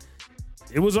 But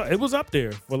it was up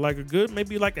there for like a good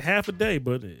maybe like a half a day,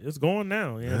 but it's gone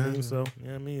now. You know what I mean? So you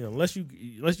know what I mean, unless you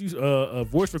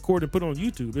voice record and put it on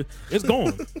YouTube, it's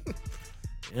gone.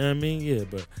 You know what I mean? Yeah,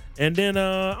 and then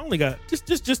I only got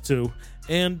just two.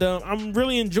 And I'm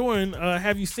really enjoying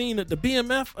have you seen the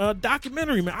BMF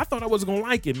documentary, man? I thought I wasn't gonna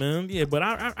like it, man. Yeah, but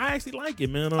I actually like it,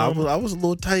 man. I was a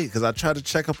little tight because I tried to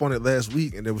check up on it last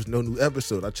week and there was no new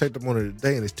episode. I checked up on it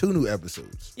today and there's 2 new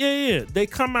episodes. Yeah. They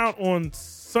come out on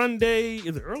Sunday.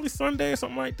 Is it early Sunday or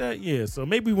something like that? Yeah. So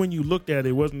maybe when you looked at it,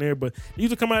 it wasn't there, but they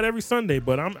usually come out every Sunday.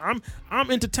 But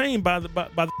I'm entertained by the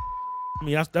I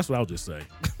mean, that's what I'll just say.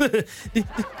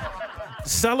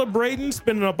 Celebrating,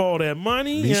 spending up all that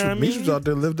money. You know what I mean? was out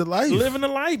there living the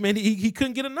life, man. He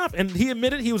couldn't get enough, and he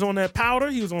admitted he was on that powder.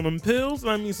 He was on them pills.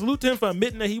 I mean, salute to him for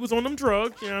admitting that he was on them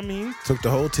drugs. You know what I mean? Took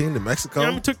the whole team to Mexico. Yeah,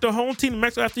 I mean, took the whole team to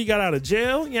Mexico after he got out of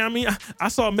jail. You know what I mean? I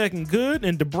saw Megan Good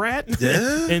and DeBrat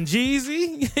and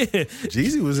Jeezy. Yeah.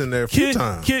 Jeezy was in there a few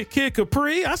times. Kid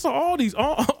Capri. I saw all these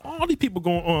people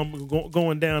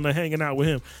going down there hanging out with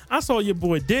him. I saw your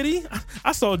boy Diddy.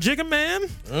 I saw Jigga Man.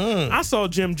 I saw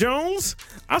Jim Jones.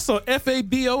 I saw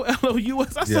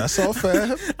FABOLOUS. I saw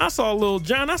Fab. I saw Lil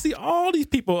Jon. I see all these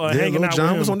people hanging out with him. Lil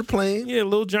Jon was on the plane. Yeah,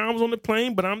 Lil Jon was on the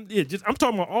plane. But I'm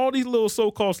talking about all these little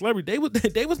so-called celebrities.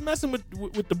 They was messing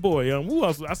with the boy. Who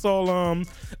else? I saw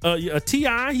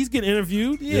T.I. He's getting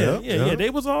interviewed. Yeah. They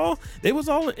was all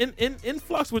in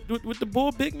flux with the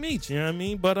bull Big Meech. You know what I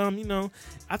mean? But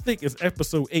I think it's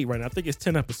episode 8 right now. I think it's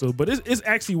 10 episodes, but it's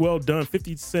actually well done.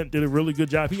 50 Cent did a really good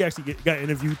job. He actually got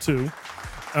interviewed too.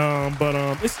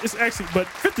 It's actually, but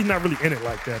 50 not really in it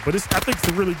like that. But I think it's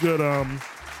a really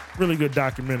good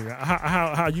documentary.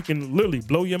 How you can literally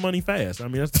blow your money fast. I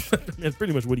mean, that's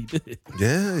pretty much what he did.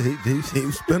 Yeah, he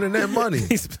was spending that money.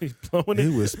 He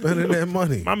was spending that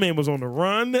money. My man was on the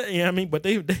run. Yeah, you know I mean, but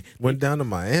they went down to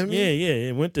Miami. Yeah,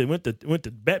 and went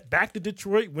to back to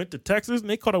Detroit. Went to Texas, and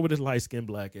they caught up with his light skinned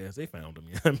black ass. They found him.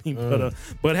 You know what I mean,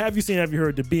 but have you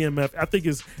heard the BMF? I think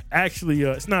it's actually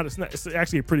it's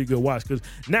actually a pretty good watch because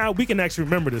now we can actually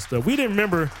remember this stuff. We didn't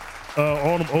remember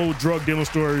all them old drug dealing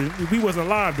stories. We wasn't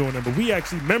alive doing them, but we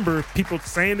actually remember people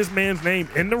saying this man's name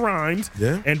in the rhymes.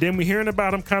 Yeah. And then we hearing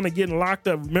about him kind of getting locked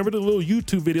up. Remember the little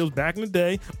YouTube videos back in the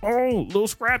day? Oh, Lil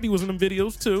Scrappy was in them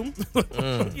videos too.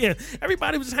 Yeah.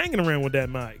 Everybody was hanging around with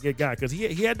that guy because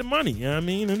he had the money. You know what I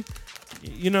mean? And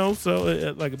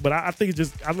so but I think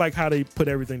I like how they put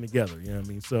everything together. You know what I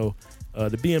mean? So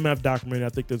the BMF documentary, I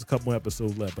think there's a couple more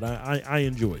episodes left, but I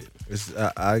enjoy it.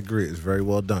 I agree. It's very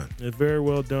well done. It's very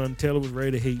well done. Taylor was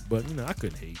ready to hate, but I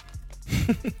couldn't hate.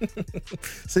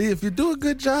 See, if you do a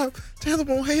good job, Taylor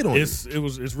won't hate on it.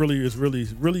 It's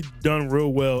really done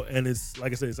real well, and it's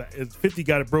like I said, it's 50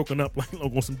 got it broken up like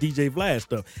on some DJ Vlad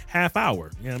stuff, half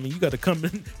hour. You know what I mean? You got to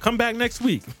come back next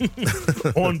week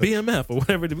on BMF or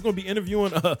whatever. We're gonna be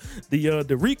interviewing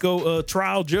the RICO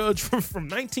trial judge from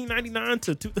 1999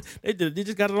 to they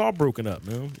just got it all broken up,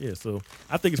 man. Yeah, so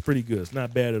I think it's pretty good. It's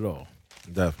not bad at all.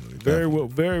 Definitely.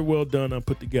 Very well done and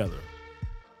put together.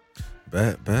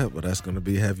 Bad. Well, that's going to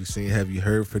be Have You Seen, Have You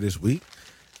Heard for this week.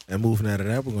 And moving out of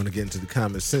that, we're going to get into the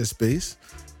common sense space.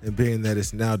 And being that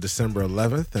it's now December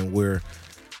 11th and we're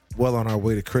well on our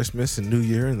way to Christmas and New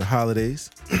Year and the holidays,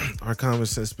 our common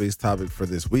sense based topic for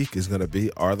this week is going to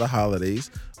be, are the holidays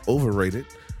overrated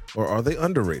or are they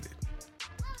underrated?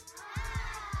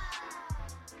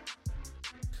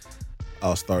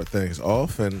 I'll start things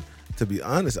off, and to be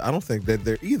honest, I don't think that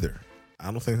they're either.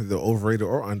 I don't think that they're overrated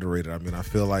or underrated. I mean, I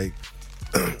feel like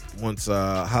once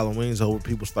Halloween's over,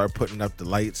 people start putting up the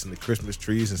lights and the Christmas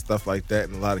trees and stuff like that.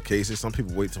 In a lot of cases, some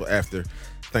people wait till after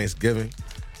Thanksgiving.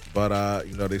 But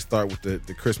they start with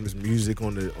the Christmas music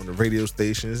on the radio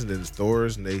stations and in the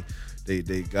stores, and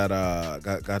they got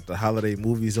the holiday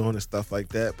movies on and stuff like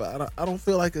that. But I don't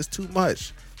feel like it's too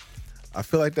much. I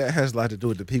feel like that has a lot to do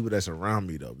with the people that's around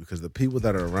me, though, because the people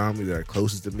that are around me that are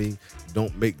closest to me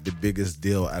don't make the biggest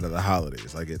deal out of the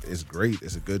holidays. Like it's great,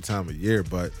 it's a good time of year,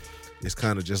 but it's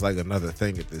kind of just like another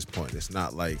thing at this point. It's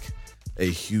not like a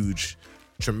huge,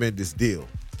 tremendous deal.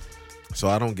 So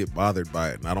I don't get bothered by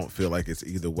it, and I don't feel like it's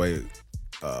either way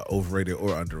overrated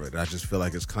or underrated. I just feel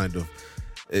like it's kind of,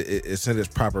 it's in its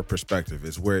proper perspective.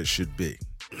 It's where it should be.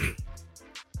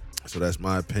 So that's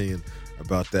my opinion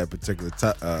about that particular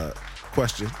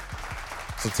question.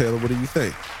 So Taylor, what do you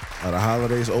think? Are the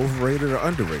holidays overrated or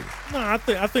underrated? No, I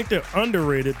think they're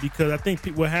underrated because I think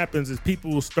what happens is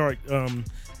people will start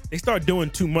they start doing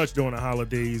too much during the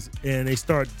holidays, and they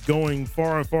start going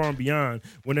far and far and beyond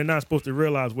when they're not supposed to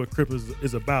realize what Christmas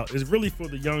is about. It's really for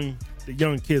the young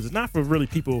kids. It's not for really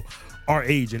people our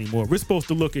age anymore. We're supposed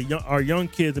to look at our young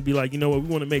kids and be like, you know what, we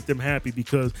want to make them happy,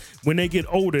 because when they get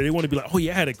older, they want to be like, oh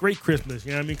yeah, I had a great Christmas.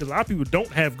 You know what I mean? Because a lot of people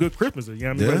don't have good Christmases. You know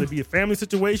what I mean? Yeah. Whether it be a family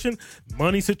situation,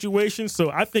 money situation. So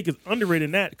I think it's underrated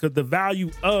in that, because the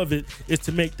value of it is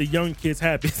to make the young kids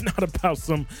happy. It's not about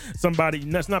somebody.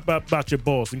 That's not about your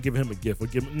boss and giving him a gift or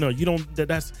no. You don't.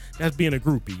 That's being a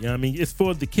groupie. You know what I mean? It's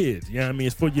for the kids. You know what I mean?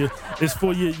 It's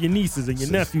for your nieces and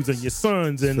your nephews and your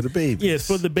sons and for the babies. Yeah, it's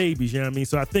for the babies. You know what I mean?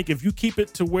 So I think if you keep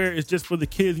it to where it's just for the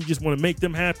kids, you just want to make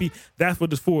them happy, that's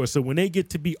what it's for. So when they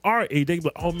get to be our age, they be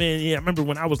like, oh man, yeah, I remember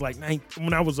when I was like 9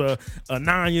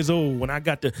 years old, when I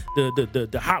got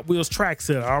the Hot Wheels track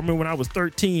set. I remember when I was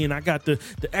 13, I got the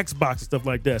Xbox and stuff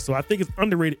like that. So I think it's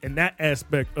underrated in that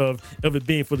aspect of it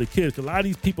being for the kids. 'Cause a lot of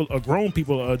these people are grown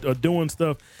people are doing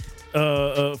stuff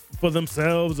for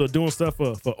themselves, or doing stuff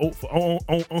for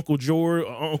Uncle George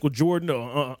or Uncle Jordan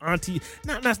or Auntie.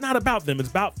 That's not about them.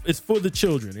 It's for the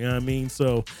children. You know what I mean?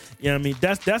 So yeah, I mean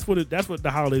that's what the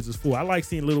holidays is for. I like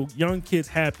seeing little young kids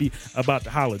happy about the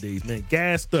holidays, man,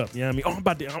 gassed up. You know what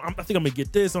I mean? I think I'm gonna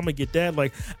get this. I'm gonna get that.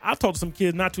 Like I talked to some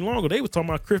kids not too long ago. They was talking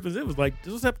about Christmas. It was like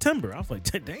this was September. I was like,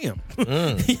 damn. You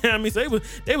know what I mean? So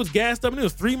they was gassed up, and it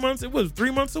was 3 months. It was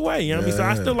 3 months away. You know what I mean? So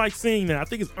I still like seeing that. I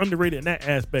think it's underrated in that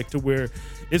aspect, to where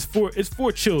it's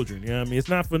for children. You know what I mean? It's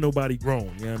not for nobody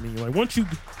grown. You know what I mean? Like once you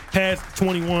pass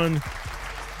 21,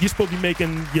 you're supposed to be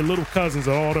making your little cousins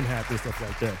or all them happy and stuff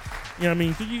like that. You know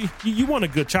what I mean? You want a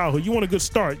good childhood. You want a good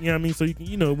start. You know what I mean? So you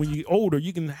can, when you're older,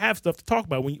 you can have stuff to talk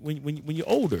about when you're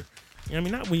older. You know what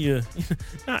I mean? Not when you're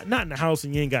not in the house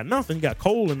and you ain't got nothing. You got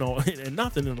coal and all and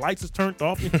nothing, and the lights is turned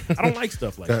off. I don't like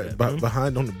stuff like that.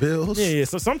 Behind on the bills. Yeah.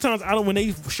 So sometimes I don't. When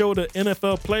they show the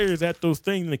NFL players at those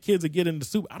things and the kids are getting the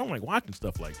soup, I don't like watching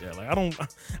stuff like that. Like I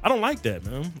don't like that,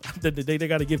 man. They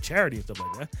got to give charity and stuff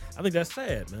like that. I think that's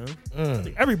sad, man. I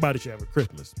think everybody should have a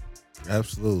Christmas.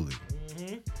 Absolutely.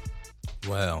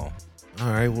 Well,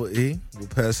 all right. Well, E, we'll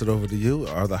pass it over to you.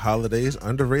 Are the holidays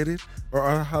underrated or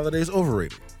are the holidays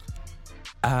overrated?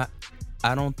 I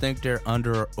don't think they're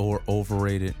under or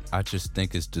overrated. I just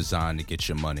think it's designed to get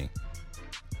your money.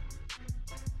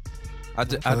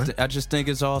 I just think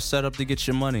it's all set up to get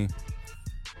your money,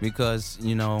 because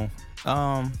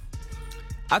I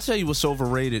tell you what's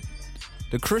overrated: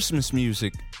 the Christmas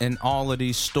music in all of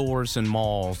these stores and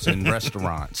malls and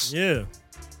restaurants. Yeah,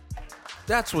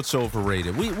 that's what's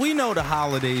overrated. We know the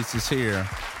holidays is here,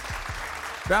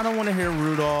 but I don't want to hear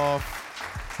Rudolph.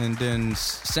 And then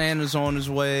Santa's on his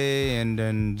way, and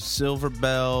then Silver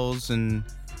Bells, and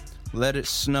Let It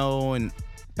Snow, and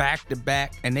back to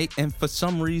back. And for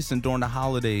some reason during the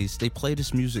holidays, they play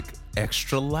this music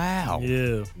extra loud.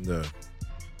 Yeah.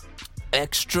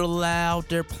 Extra loud,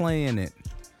 they're playing it.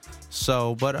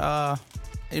 So, but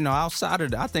outside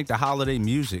of that, I think the holiday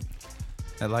music,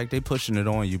 like they pushing it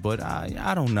on you, but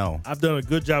I don't know. I've done a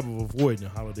good job of avoiding the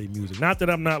holiday music. Not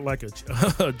that I'm not like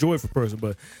a joyful person,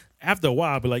 but after a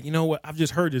while, I'll be like, you know what? I've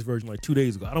just heard this version like 2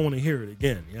 days ago. I don't want to hear it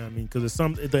again. You know what I mean? Because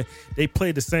it's they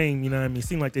play the same. You know what I mean? It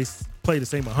seems like they play the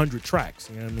same 100 tracks.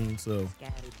 You know what I mean? So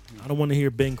I don't want to hear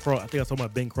Bing Crosby. I think I talked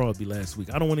about Bing Crosby last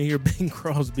week. I don't want to hear Bing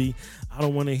Crosby. I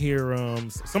don't want to hear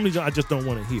some of these. I just don't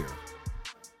want to hear.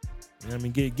 You know what I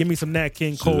mean? Give me some Nat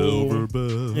King Cole.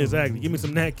 Yeah, exactly. Give me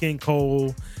some Nat King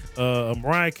Cole.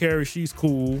 Mariah Carey, she's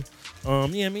cool.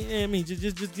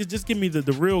 Just give me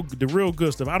the real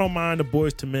good stuff. I don't mind the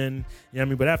Boys to Men. You know what I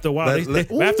mean? But after a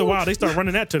while, they start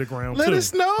running that to the ground. Let too.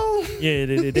 us know. Yeah,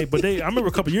 I remember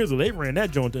a couple years ago they ran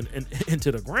that joint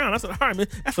into the ground. I said, all right, man,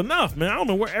 that's enough, man. I don't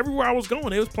know everywhere I was going,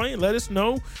 they was playing Let Us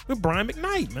Know with Brian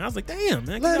McKnight, man. I was like, damn,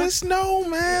 man. Let us know,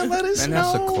 man. Let us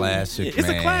know. That's a classic. It's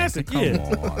a classic. Come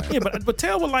on. Yeah, but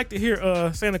Tail would like to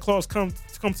hear Santa Claus comes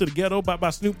to the Ghetto by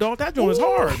Snoop Dogg. That joint is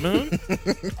hard, man.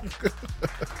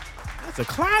 That's a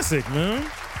classic, man.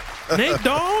 Nate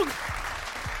Dogg.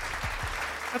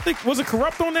 I think, was it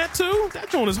Corrupt on that too? That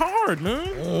joint is hard,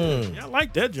 man. Yeah, I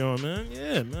like that joint, man.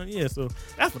 Yeah, man. Yeah, so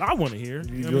that's what I want to hear.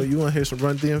 You want to hear some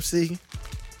Run DMC?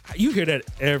 You hear that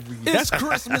every. It's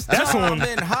Christmas time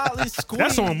in Holly Squeeze.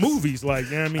 That's on movies, like,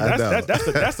 you know what I mean?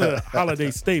 That's a holiday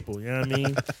staple, you know what I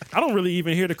mean? I don't really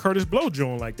even hear the Curtis Blow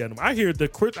joint like that. I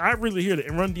really hear the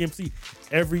Run DMC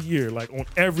every year, like on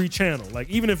every channel. Like,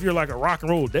 even if you're like a rock and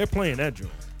roll, they're playing that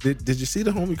joint. Did you see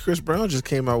the homie Chris Brown just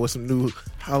came out with some new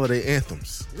holiday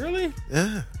anthems? Really?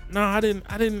 Yeah. No, I didn't.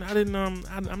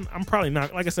 I'm probably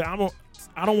not. Like I said, I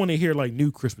don't want to hear like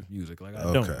new Christmas music. Like,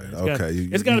 I don't.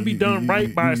 It's got to be done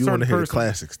right by a certain person. The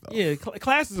classics, though. Yeah,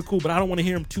 classics are cool, but I don't want to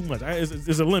hear them too much.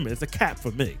 There's a limit. It's a cap for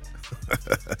me.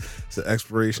 It's an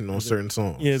expiration on certain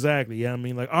songs. Yeah, exactly. Yeah, I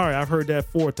mean, like, all right, I've heard that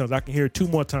 4 times. I can hear it 2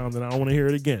 more times, and I don't want to hear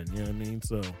it again. You know what I mean?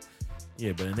 So,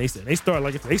 yeah, but they said they start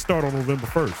on November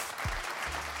 1st.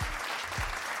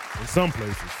 In some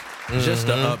places, just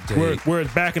an update.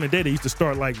 Whereas back in the day, they used to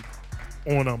start like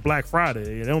on Black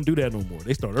Friday. They don't do that no more.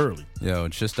 They start early. Yo,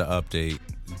 it's just an update.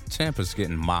 Tampa's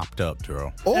getting mopped up,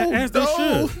 Dro. Oh, as they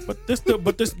should. But they're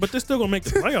still gonna make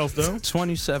the playoffs though.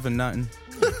 27-0.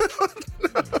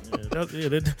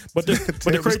 But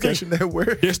the crazy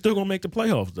thing, they're still gonna make the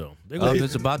playoffs though.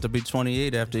 It's about to be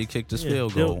 28 after he kicked his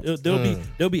field goal. They'll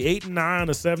be 8-9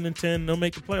 or 7-10. They'll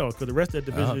make the playoffs because the rest of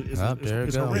that division is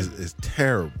horrendous. It's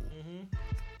terrible.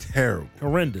 Terrible.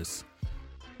 Horrendous.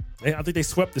 I think they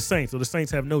swept the Saints, so the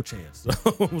Saints have no chance.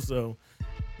 So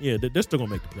yeah, they're still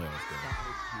gonna make the playoffs.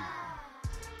 Though.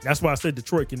 That's why I said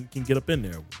Detroit can get up in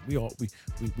there. We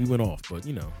went off, but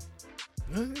you know.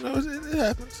 It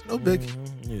happens. No biggie.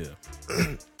 Yeah.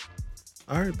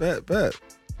 All right, bet.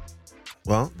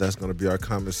 Well, that's going to be our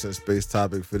common sense-based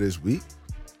topic for this week.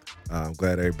 I'm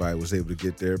glad everybody was able to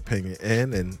get their opinion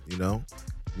in, and, you know,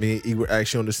 me and E were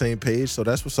actually on the same page, so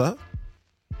that's what's up.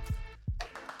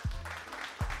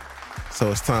 So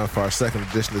it's time for our second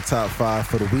edition of Top 5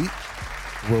 for the week,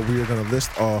 where we are going to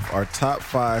list off our top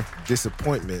 5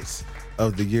 disappointments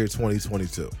of the year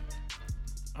 2022.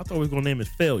 I thought we were going to name it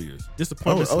failures.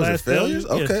 Disappointment slash failures?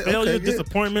 Okay. Yeah, failure,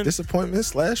 disappointment. Disappointment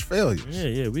slash failures.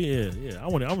 Yeah. I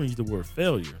want to use the word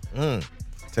failure.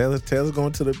 Taylor's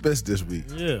going to the best this week.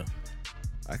 Yeah.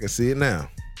 I can see it now.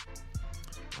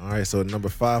 All right, so number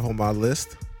 5 on my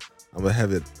list, I'm going to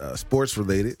have it sports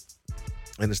related.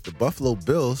 And it's the Buffalo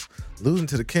Bills losing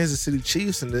to the Kansas City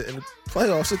Chiefs in the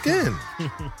playoffs again.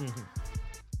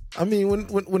 I mean,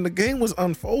 when the game was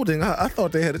unfolding, I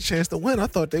thought they had a chance to win. I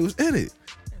thought they was in it.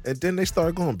 And then they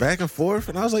started going back and forth,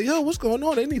 and I was like, yo, what's going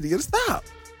on? They need to get a stop.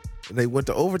 And they went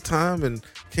to overtime, and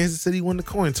Kansas City won the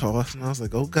coin toss. And I was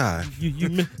like, oh, God.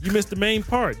 You missed the main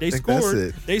part. They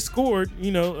scored.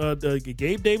 You know,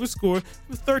 Gabe Davis scored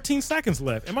with 13 seconds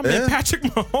left. And my man Patrick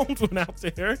Mahomes went out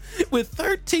there with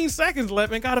 13 seconds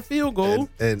left and got a field goal.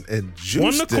 And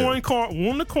won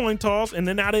the coin toss, and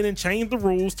then now they didn't change the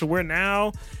rules to where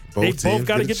now they both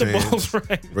got to get the balls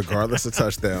right. Regardless of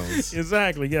touchdowns.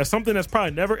 Exactly. Yeah, something that's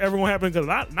probably never, ever going to happen because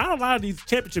not a lot of these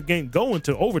championship games go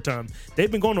into overtime. They've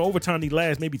been going to overtime these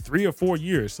last maybe 3 or 4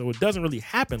 years, so it doesn't really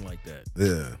happen like that. Yeah.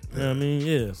 You know what I mean?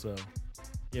 Yeah, so.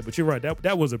 Yeah, but you're right.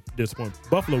 That was a disappointment.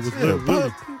 Buffalo was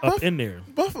really up in there.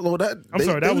 Buffalo. That was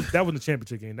the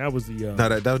championship game. That was the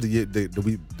that was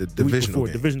the divisional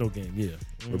game. Divisional game. Yeah.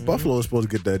 But Buffalo was supposed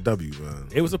to get that W, man.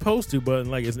 It was supposed to, but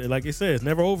like it said, it's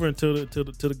never over until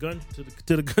the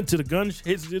gun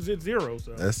hits zero.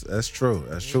 So that's true.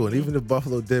 That's true. And even if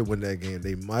Buffalo did win that game,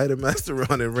 they might have messed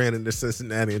around and ran into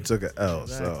Cincinnati and took an L.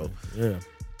 Exactly. So yeah,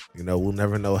 you know, we'll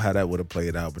never know how that would have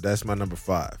played out. But that's my number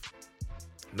 5.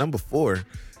 Number 4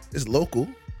 is local.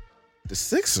 The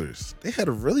Sixers. They had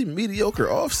a really mediocre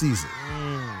offseason.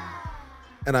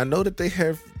 And I know that they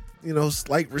have, you know,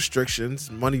 slight restrictions,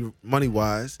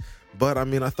 money-wise. But, I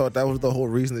mean, I thought that was the whole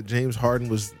reason that James Harden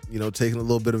was, you know, taking a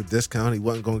little bit of a discount. He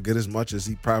wasn't going to get as much as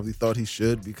he probably thought he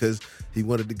should because he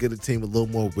wanted to get a team a little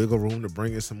more wiggle room to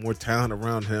bring in some more talent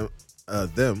around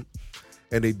them.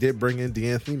 And they did bring in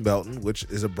DeAnthony Melton, which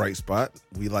is a bright spot.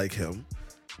 We like him.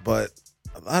 But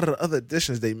a lot of the other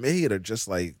additions they made are just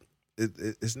like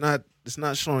it's not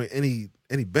showing any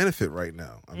benefit right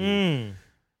now. I mean,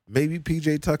 maybe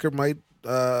PJ Tucker might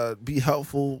be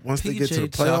helpful once they get to the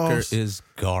playoffs. Tucker is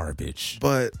garbage,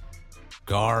 but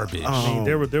garbage. I mean,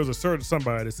 there was a certain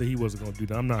somebody that said he wasn't going to do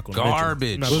that. I'm not going to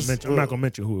garbage. I'm not going to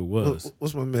mention who it was.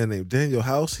 What's my man named? Daniel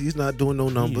House. He's not doing no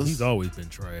numbers. He's always been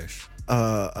trash.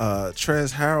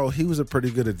 Trez Harrell, he was a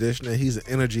pretty good addition, and he's an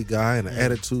energy guy and an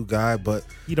attitude guy, but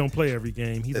he don't play every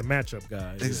game. He's a matchup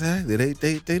guy. Exactly.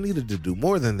 They needed to do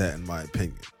more than that, in my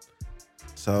opinion.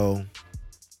 So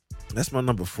that's my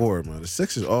number 4, man. The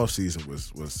Sixers off season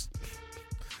was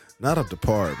not up to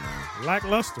par, man.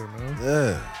 Lackluster, man.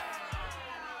 Yeah.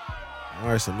 All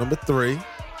right, so number 3.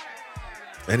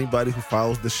 Anybody who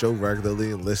follows the show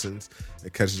regularly and listens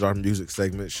and catches our music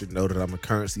segment should know that I'm a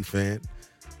Currency fan.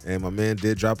 And my man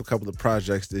did drop a couple of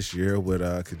projects this year with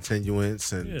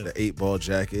Continuance and the 8-Ball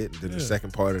Jacket, and then the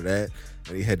second part of that,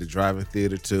 and he had the Driving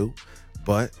Theater too.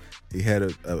 But he had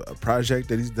a project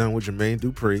that he's done with Jermaine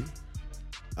Dupri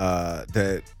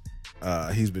that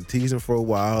he's been teasing for a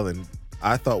while, and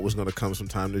I thought was going to come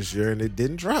sometime this year, and it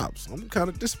didn't drop. So I'm kind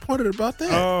of disappointed about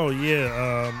that. Oh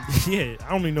yeah, I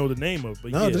don't even know the name of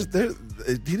it. But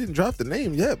he didn't drop the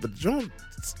name yet, but John,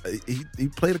 he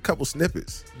played a couple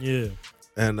snippets. Yeah.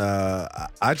 And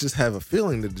I just have a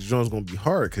feeling that the joint's going to be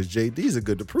hard because JD's a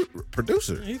good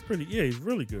producer. He's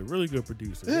really good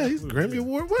producer. Yeah, he's Grammy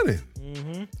Award winning.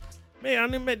 Mm-hmm. Man, I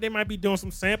mean, they might be doing some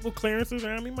sample clearances.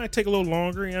 I mean, it might take a little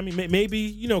longer. I mean,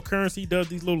 maybe, Currency does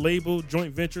these little label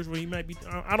joint ventures where he might be,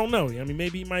 I don't know. I mean,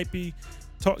 maybe he might be,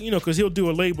 because he'll do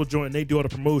a label joint and they do all the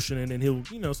promotion and then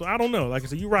he'll, so I don't know. Like I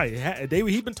said, you're right.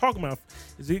 He's been talking about,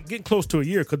 is it getting close to a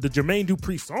year? Because the Jermaine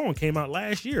Dupri song came out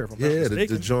last year, if I'm not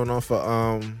mistaken. The joint off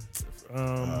of,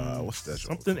 what's that?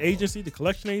 Something agency, the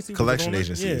collection agency. Collection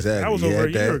agency, exactly. That was over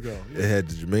a year ago. It had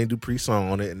the Jermaine Dupri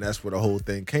song on it, and that's where the whole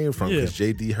thing came from. Because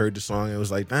JD heard the song and was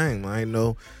like, "Dang, I didn't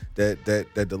know that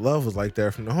the love was like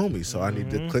that from the homies. So I need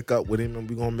to click up with him, and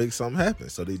we're gonna make something happen."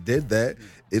 So they did that.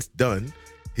 It's done.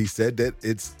 He said that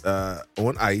it's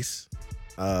on ice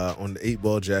on the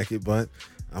 8-Ball Jacket, but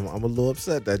I'm a little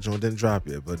upset that joint didn't drop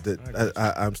yet. But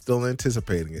I'm still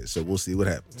anticipating it, so we'll see what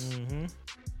happens. Mm-hmm.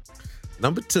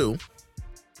 Number 2.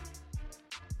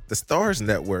 The Stars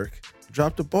Network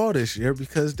dropped the ball this year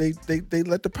because they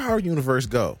let the Power Universe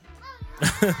go.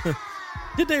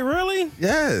 Did they really?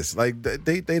 Yes, like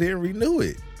they didn't renew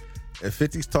it. And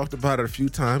 50's talked about it a few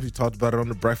times. He talked about it on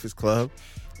the Breakfast Club.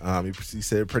 He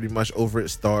said pretty much over at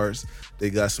Stars, they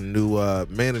got some new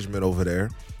management over there,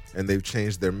 and they've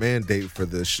changed their mandate for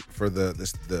the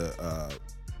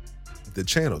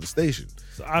channel, the station.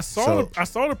 So I saw the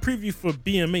preview for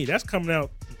BME. That's coming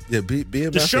out. Yeah,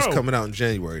 BMF is coming out in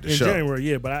January. January,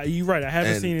 yeah. But you're right. I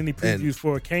haven't seen any previews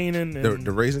for Kanan. And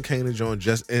the Raising Kanan joint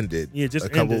just ended. Yeah, just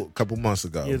a couple months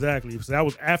ago. Yeah, exactly. So that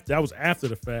was after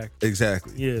the fact.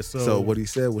 Exactly. Yeah. So what he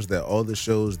said was that all the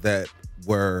shows that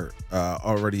were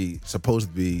already supposed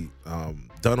to be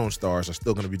done on Stars are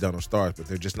still going to be done on Stars, but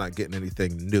they're just not getting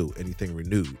anything new, anything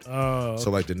renewed. So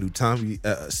like the new Tommy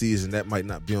season, that might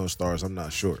not be on Stars. I'm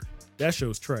not sure. That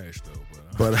show's trash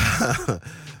though.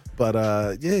 But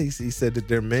he said that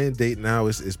their mandate now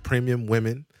is premium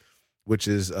women, which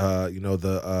is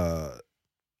the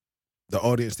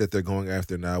audience that they're going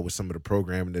after now with some of the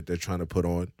programming that they're trying to put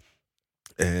on.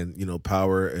 And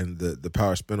Power and the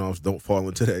Power spinoffs don't fall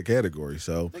into that category.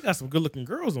 So they got some good looking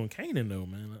girls on Kanan though,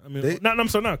 man. I mean, not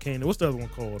Kanan. What's the other one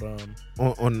called?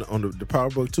 On the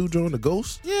Power Book 2 joint, the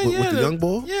Ghost. With the young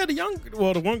boy. Yeah,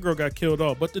 the one girl got killed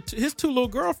off, but his 2 little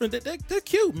girlfriends, they're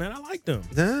cute, man. I like them.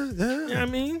 Yeah. Yeah, I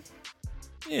mean,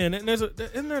 yeah, and isn't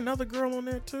there another girl on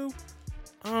there too?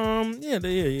 Yeah.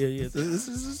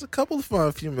 There's a couple of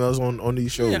fine females on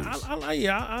these shows.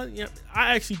 Yeah,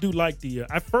 I actually do like the.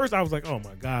 At first, I was like, oh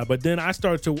my god, but then I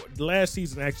started to. The last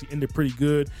season actually ended pretty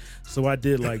good, so I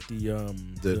did like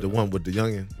the one with the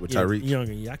youngin with Tyreek.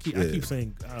 Youngin, yeah. I keep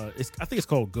saying I think it's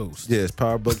called Ghost. Yeah, it's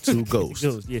Power Book 2 Ghost.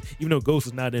 Yeah, even though Ghost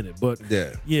is not in it, but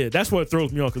yeah, that's what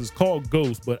throws me off because it's called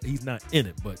Ghost, but he's not in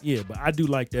it. But I do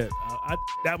like that.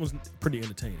 That was pretty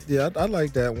entertaining. Yeah, I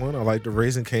like that one. I like the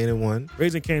Raising Kanan one.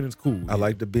 Raising Kanan's cool. I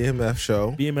like the BMF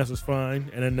show. BMF was fine,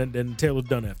 and then the tale was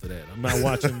done after that. I'm not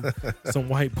watching some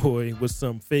white boy with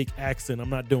some fake accent. I'm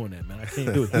not doing that, man. I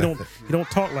can't do it. He don't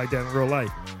talk like that in real life,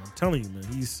 man. I'm telling you, man.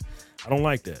 I don't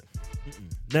like that.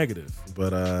 Negative.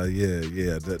 But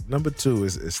the number 2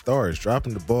 is Stars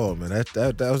dropping the ball, man.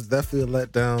 That was definitely a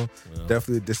letdown,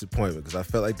 definitely a disappointment because I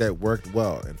felt like that worked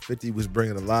well, and 50 was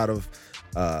bringing a lot of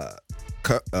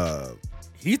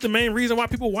He's the main reason why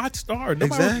people watch Star.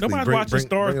 Nobody's watching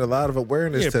Star. Bring a lot of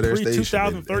awareness to their station.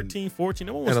 2013, 14.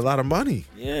 And a lot of money.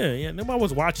 Yeah. Nobody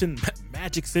was watching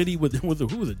Magic City with who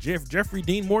was it? Jeffrey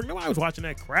Dean Morgan. Nobody was watching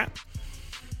that crap.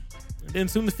 And then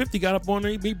soon as 50 got up on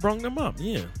there, he brung them up.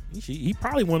 Yeah. He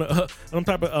probably wanted some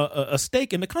type of a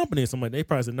stake in the company or something. They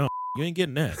probably said, no, you ain't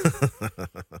getting that.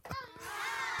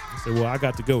 I said, well, I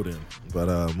got to go then.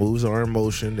 But moves are in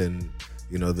motion, and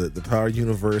the Power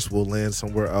Universe will land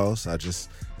somewhere else. I just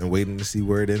am waiting to see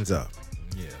where it ends up.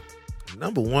 Yeah.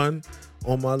 Number 1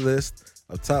 on my list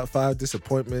of top 5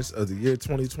 disappointments of the year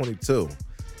 2022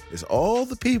 is all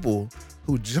the people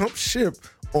who jumped ship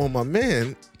on my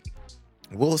man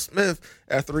Will Smith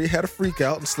after he had a freak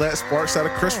out and slapped sparks out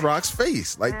of Chris Rock's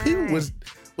face. Like, people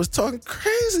was talking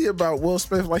crazy about Will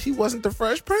Smith like he wasn't the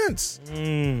Fresh Prince.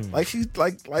 Like he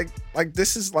like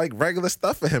this is like regular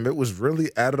stuff for him. It was really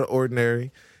out of the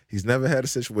ordinary. He's never had a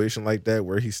situation like that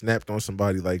where he snapped on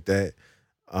somebody like that.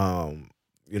 And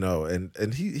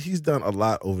he's done a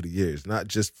lot over the years, not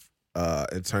just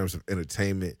in terms of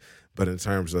entertainment, but in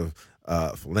terms of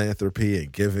philanthropy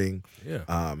and giving.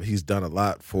 Yeah. He's done a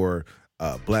lot for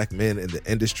black men in the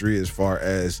industry as far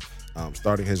as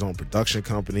starting his own production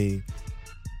company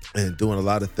and doing a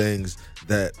lot of things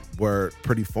that were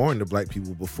pretty foreign to black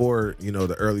people before,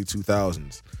 the early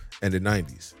 2000s and the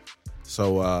 90s.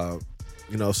 So,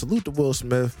 salute to Will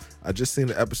Smith. I just seen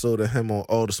an episode of him on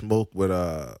All the Smoke with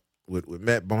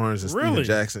Matt Barnes and Steven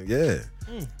Jackson. Yeah.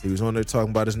 He was on there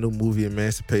talking about his new movie,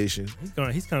 Emancipation.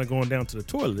 He's kind of going down to the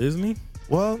toilet, isn't he?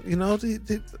 Well,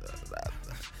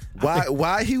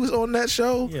 why he was on that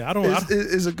show? Yeah,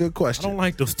 is a good question. I don't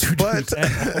like those two dudes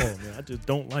at all, man. I just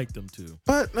don't like them two.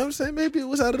 But I'm saying maybe it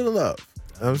was out of the love.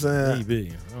 I'm saying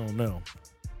maybe. I don't know.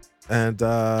 And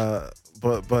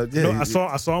but yeah, I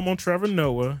saw him on Trevor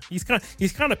Noah. He's kind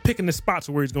of picking the spots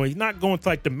where he's going. He's not going to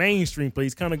like the mainstream play.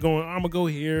 He's kind of going, I'm gonna go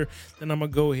here, then I'm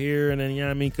gonna go here, and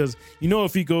then because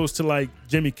if he goes to like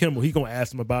Jimmy Kimmel, he's gonna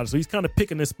ask him about it. So he's kind of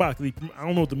picking the spot. I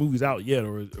don't know if the movie's out yet,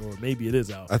 or maybe it is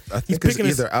out. I think it's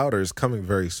either out or it's coming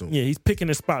very soon. Yeah, he's picking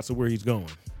the spots of where he's going.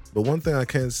 But one thing I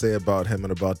can say about him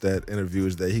and about that interview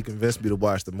is that he convinced me to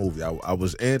watch the movie. I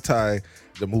was anti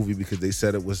the movie because they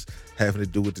said it was having to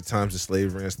do with the times of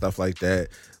slavery and stuff like that.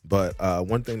 But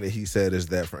one thing that he said is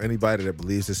that for anybody that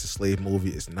believes this is a slave movie,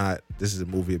 it's not. This is a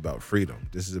movie about freedom.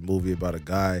 This is a movie about a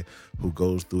guy who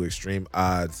goes through extreme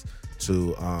odds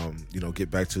to, get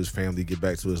back to his family, get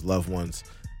back to his loved ones.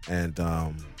 And,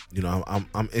 I'm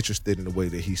interested in the way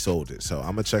that he sold it. So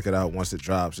I'm going to check it out once it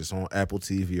drops. It's on Apple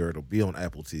TV, or it'll be on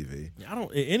Apple TV.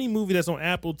 Any movie that's on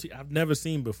Apple TV, I've never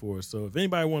seen before. So if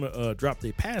anybody want to drop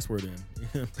their password in,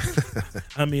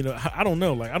 I don't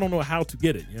know. Like, I don't know how to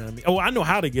get it. You know what I mean? Oh, I know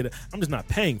how to get it. I'm just not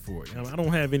paying for it. I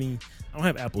don't have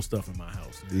Apple stuff in my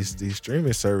house. These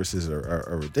streaming services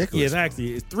are ridiculous. Yeah,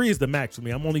 actually, 3 is the max for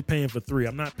me. I'm only paying for 3.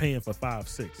 I'm not paying for 5,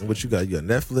 6. And what you got? You got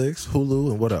Netflix,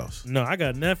 Hulu, and what else? No, I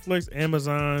got Netflix,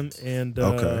 Amazon, and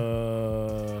there's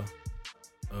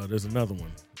another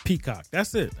one, Peacock.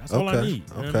 That's it. That's all I need.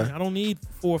 Okay. I don't need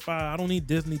 4 or 5. I don't need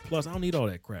Disney Plus. I don't need all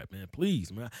that crap, man.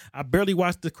 Please, man. I barely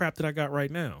watch the crap that I got right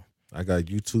now. I got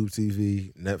YouTube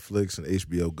TV, Netflix, and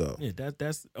HBO Go. Yeah,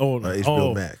 that's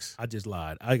HBO Max. I just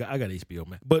lied. I got HBO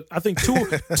Max, but I think two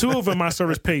of them my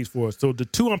service pays for. So the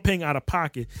 2 I'm paying out of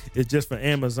pocket is just for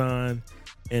Amazon,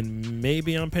 and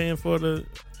maybe I'm paying for the.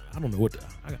 I don't know what.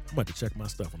 I'm about to check my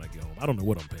stuff when I get home. I don't know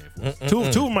what I'm paying for. Two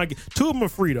of them are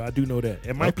free though. I do know that.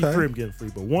 It might be 3 I'm getting free,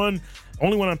 but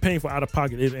only one I'm paying for out of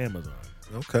pocket is Amazon.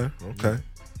 Okay.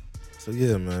 So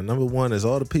yeah, man. Number 1 is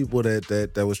all the people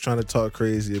that was trying to talk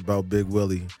crazy about Big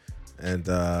Willie, and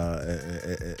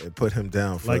put him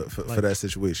down for that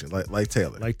situation, like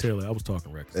Taylor. Like Taylor, I was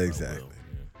talking reckless. Exactly.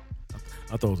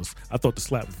 I thought the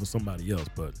slap was for somebody else,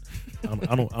 but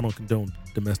I don't condone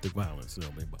domestic violence. You know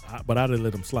what I mean? But I didn't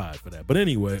let them slide for that. But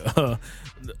anyway,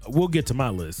 we'll get to my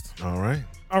list. All right.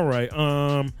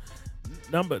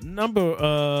 Number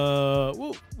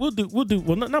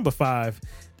 5.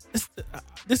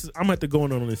 This is I'm gonna have to go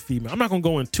on this female. I'm not gonna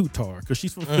go in too tar because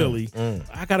she's from Philly.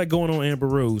 I gotta go on Amber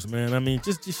Rose, man. I mean,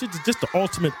 just the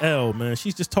ultimate L, man.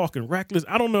 She's just talking reckless.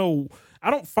 I don't know. I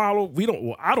don't follow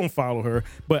her,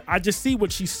 but I just see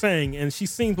what she's saying, and she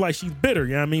seems like she's bitter,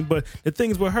 you know what I mean? But the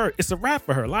things with her, it's a wrap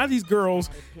for her. A lot of these girls,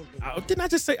 didn't I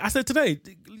just say, I said today,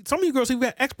 some of you girls who've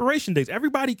got expiration dates.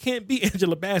 Everybody can't be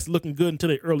Angela Bassett looking good until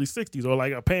their early 60s, or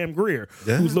like a Pam Grier,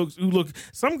 who look.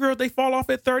 Some girls, they fall off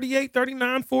at 38,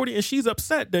 39, 40, and she's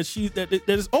upset that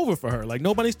it's over for her. Like,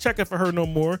 nobody's checking for her no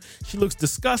more. She looks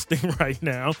disgusting right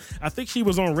now. I think she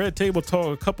was on Red Table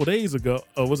Talk a couple days ago,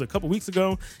 or was it a couple weeks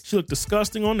ago? She looked disgusting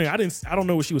disgusting on there. I don't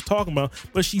know what she was talking about,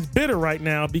 but she's bitter right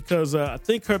now because I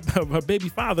think her baby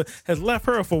father has left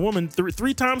her for a woman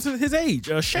three times his age.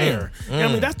 Cher. I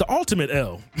mean, that's the ultimate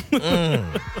L.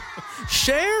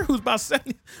 Cher, who's about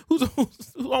 70,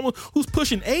 who's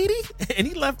pushing 80, and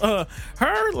he left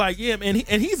her like, yeah, and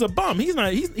he's a bum. He's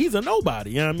a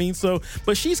nobody. You know what I mean? So,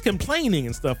 but she's complaining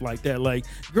and stuff like that. Like,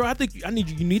 girl, I think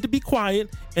you need to be quiet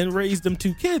and raise them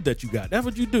 2 kids that you got. That's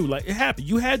what you do. Like, it happened.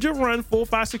 You had your run 4,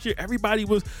 5, 6 years. Everybody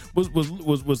was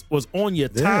on your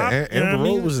top. Yeah, Amber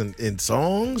Rose was in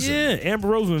songs. Yeah, Amber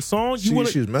Rose was in songs. She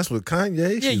was messing with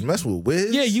Kanye. She was messing with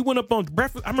Wiz. Yeah, you went up on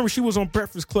Breakfast. I remember she was on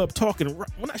Breakfast Club talking.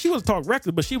 She wasn't talking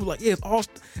reckless, but she was like, yeah, it's all.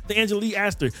 The Angela Lee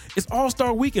asked her, it's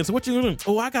All-Star Weekend. So what you doing?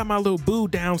 Oh, I got my little boo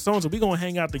down songs, so we gonna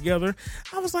hang out together.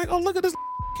 I was like, oh, look at this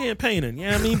campaigning. You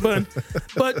know what I mean?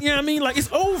 But you know what I mean? Like,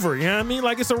 it's over. You know what I mean?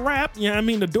 Like, it's a wrap. You know what I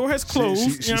mean? The door has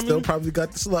closed. She still probably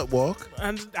got the slut walk.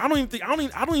 And I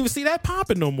don't even see that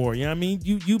popping no more. You know what I mean?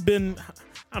 You've been.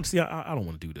 Honestly, I don't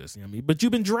want to do this, you know what I mean? But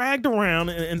you've been dragged around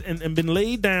and been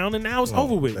laid down, and now it's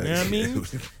over with, you know what I mean?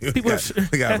 People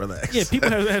gotta relax. Yeah, people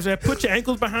have put your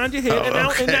ankles behind your head, and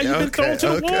now you've been thrown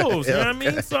to the wolves, you know what I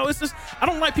mean? So it's just, I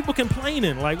don't like people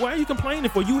complaining. Like, why are you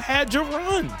complaining for? You had your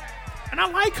run. And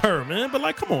I like her, man, but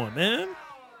like, come on, man. You know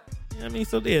what I mean?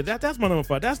 So yeah, that's my number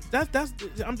 5. That's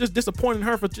I'm just disappointing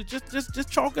her for just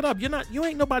chalk it up. You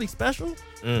ain't nobody special.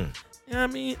 You know what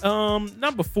I mean?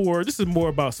 Number 4, this is more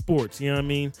about sports, you know what I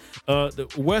mean? The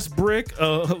Westbrook,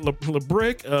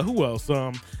 LeBrick, who else?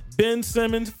 Ben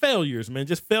Simmons, failures, man.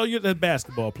 Just failures as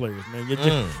basketball players, man.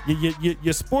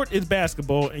 Your sport is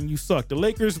basketball and you suck. The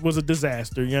Lakers was a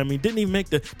disaster, you know what I mean? Didn't even make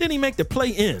the play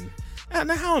in.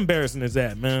 Now, how embarrassing is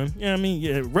that, man? You know what I mean?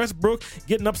 Yeah, Westbrook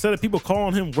getting upset at people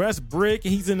calling him Westbrick,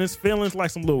 and he's in his feelings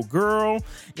like some little girl. You know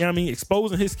what I mean?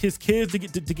 Exposing his kids to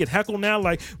get heckled now.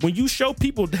 Like, when you show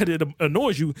people that it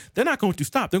annoys you, they're not going to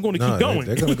stop. They're going to keep going.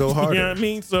 They're going to go harder. You know what I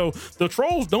mean? So the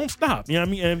trolls don't stop. You know what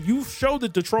I mean? And if you show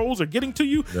that the trolls are getting to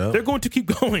you, they're going to keep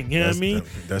going. You know what I mean?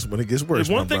 That's when it gets worse. There's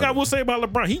one thing I will say about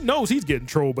LeBron. He knows he's getting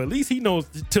trolled, but at least he knows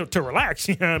to relax.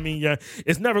 You know what I mean? Yeah,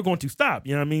 it's never going to stop.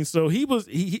 You know what I mean? So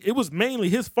it was mainly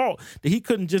his fault that he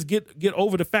couldn't just get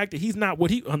over the fact that he's not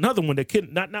another one that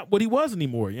couldn't not what he was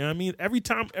anymore. You know what I mean? Every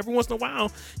once in a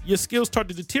while, your skills start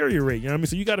to deteriorate. You know what I mean?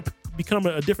 So you got to become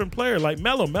a different player. Like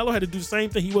Melo had to do the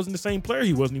same thing. He wasn't the same player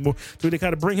he was anymore. So they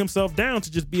got to bring himself down to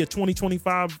just be a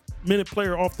 20-25 minute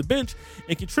player off the bench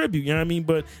and contribute. You know what I mean?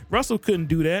 But Russell couldn't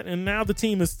do that, and now the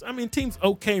team's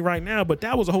okay right now, but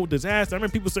that was a whole disaster. I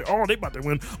remember people say, "Oh, they about to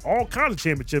win all kinds of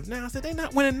championships." Now I said they're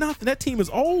not winning nothing. That team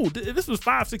is old. This was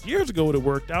 5-6 years ago it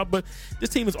worked out, but this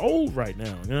team is old right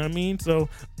now. You know what I mean? So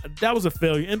that was a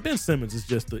failure. And Ben Simmons is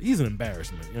he's an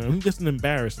embarrassment. You know, he's just an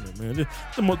embarrassment, man.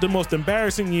 The most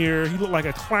embarrassing year. He looked like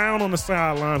a clown on the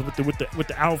sidelines with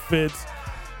the outfits.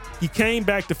 He came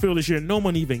back to Philly this year. No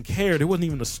one even cared. It wasn't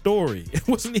even a story. It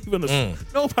wasn't even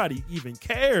nobody even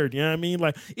cared. You know what I mean?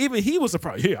 Like, even he was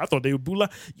surprised. Yeah, I thought they would boo.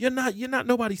 Like, you're not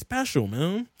nobody special,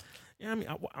 man. You know what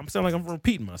I mean? I'm sounding like I'm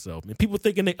repeating myself, man. People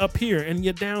thinking they up here and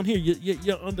you're down here.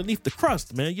 You're underneath the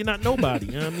crust, man. You're not nobody.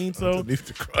 You know what I mean? So underneath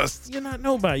the crust, you're not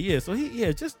nobody. Yeah. So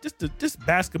just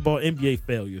basketball NBA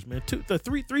failures, man.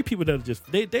 Three people that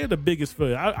are they're the biggest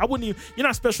failure. I wouldn't even. You're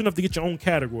not special enough to get your own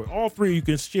category. All three of you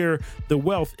can share the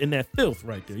wealth in that filth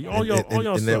right there. All y'all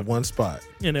in that one spot.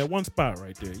 In that one spot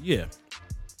right there. Yeah.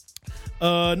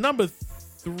 Number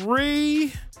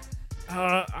 3.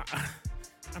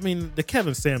 I mean, the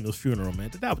Kevin Samuels funeral, man.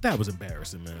 That was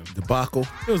embarrassing, man. Debacle.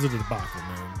 It was a debacle,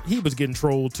 man. He was getting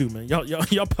trolled too, man. Y'all.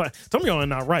 Some of y'all are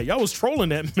not right. Y'all was trolling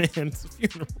that man's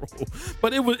funeral,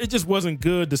 but it just wasn't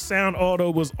good. The sound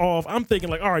auto was off. I'm thinking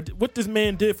like, all right, what this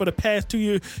man did for the past 2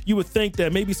 years, you would think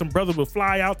that maybe some brother would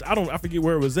fly out. I forget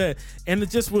where it was at, and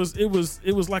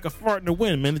it was like a fart in the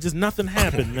wind, man. It just nothing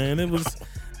happened, man. It was.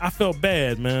 I felt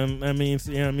bad, man. I mean,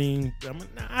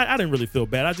 I didn't really feel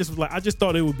bad. I just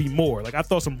thought it would be more. Like, I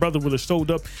thought some brother would have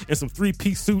showed up in some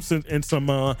 3-piece suits and some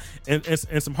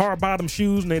hard bottom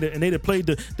shoes, and they'd have played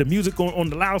the music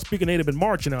on the loudspeaker, and they'd have been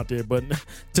marching out there. But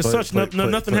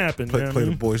nothing happened. Play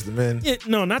the Boys to Men. Yeah,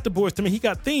 no, not the Boys to Men. He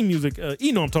got theme music.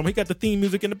 You know what I'm talking about. He got the theme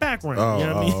music in the background. Oh, you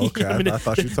know what I mean? Okay. I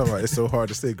thought you were talking about It's So Hard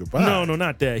to Say Goodbye. No,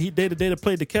 not that. They'd have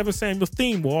played the Kevin Samuels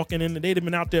theme walk, and then they'd have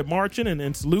been out there marching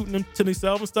and saluting them to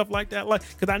themselves and stuff like that. Like,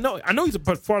 because I know he's a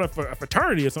part of a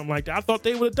fraternity or something like that. I thought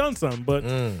they would have done something, but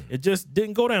it just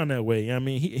didn't go down that way. I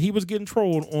mean, he was getting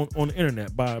trolled on the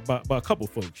internet by a couple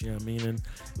folks. You know what I mean? And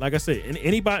like I said,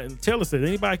 Taylor said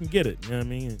anybody can get it. You know what I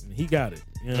mean? And he got it.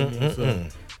 You know what I mean? So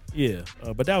yeah,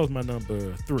 but that was my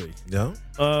number 3. Yeah.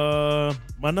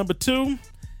 My number 2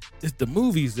 is the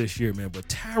movies this year, man. But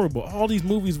terrible. All these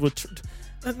movies were.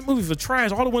 That movie was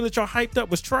trash. All the ones that y'all hyped up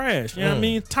was trash. You know what I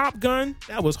mean? Top Gun,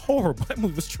 that was horrible. That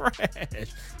movie was trash.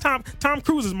 Tom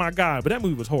Cruise is my guy, but that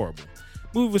movie was horrible.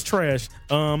 Movie was trash.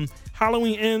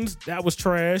 Halloween Ends, that was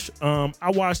trash.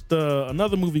 I watched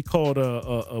another movie called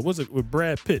what's it with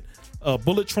Brad Pitt?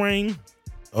 Bullet Train.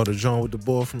 Oh, the John with the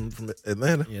boy from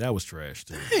Atlanta. Yeah, that was trash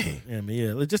too. Yeah, I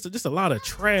mean, yeah, just a lot of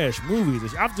trash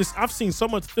movies. I've seen so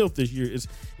much filth this year.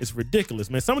 It's ridiculous,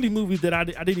 man. Some of these movies that I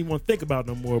didn't even want to think about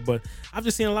no more. But I've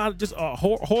just seen a lot of just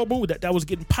horror movie that was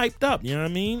getting piped up. You know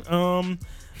what I mean?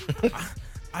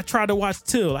 I tried to watch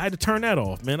Till. I had to turn that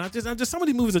off, man. I just some of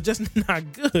these movies are just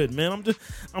not good, man.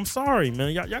 I'm sorry,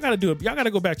 man. Y'all gotta do it. Y'all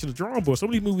gotta go back to the drawing board. Some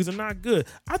of these movies are not good.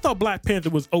 I thought Black Panther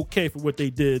was okay for what they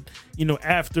did,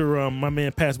 after my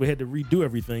man passed away, had to redo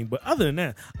everything. But other than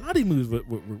that, a lot of these movies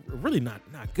were really not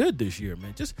good this year,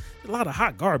 man. Just a lot of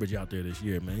hot garbage out there this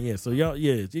year, man. Yeah. So y'all,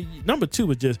 number 2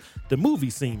 was just the movie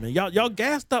scene, man. Y'all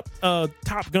gassed up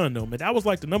Top Gun though, man. That was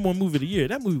like the number 1 movie of the year.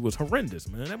 That movie was horrendous,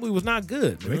 man. That movie was not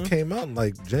good, man. It came out in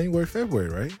like January, February,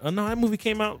 right? No, that movie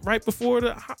came out right before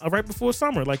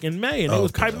summer, like in May, and it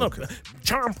was piping up.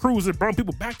 Tom Cruise brought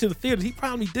people back to the theaters. He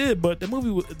probably did, but the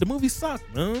movie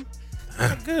sucked, man.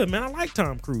 Not good, man. I like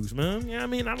Tom Cruise, man. Yeah, I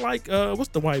mean, I like what's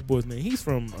the white boy's name? He's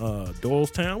from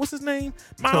Doylestown. What's his name?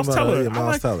 Miles Teller.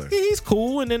 Miles Teller. He's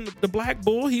cool. And then the Black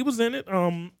Bull, he was in it.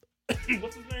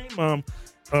 What's his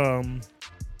name?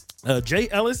 Jay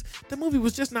Ellis. The movie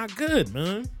was just not good,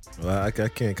 man. Well, I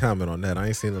can't comment on that. I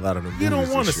ain't seen a lot of them. You don't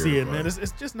want to see it, man.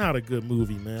 It's just not a good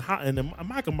movie, man. And the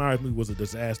Michael Myers movie was a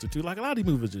disaster too. Like a lot of these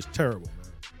movies are just terrible,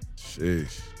 man.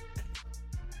 Sheesh.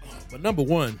 But number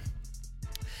 1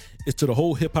 is to the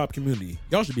whole hip hop community.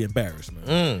 Y'all should be embarrassed,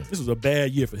 man. This was a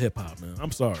bad year for hip hop, man.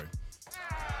 I'm sorry.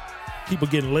 People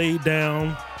getting laid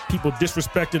down. People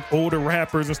disrespecting older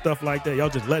rappers and stuff like that. Y'all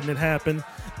just letting it happen,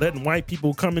 letting white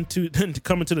people come into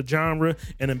the genre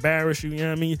and embarrass you. You know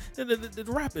what I mean? The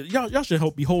rappers, y'all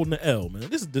should be holding the L, man.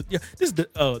 This is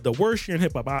the worst year in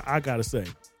hip hop. I gotta say,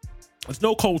 there's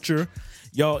no culture.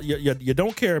 Y'all, you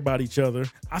don't care about each other.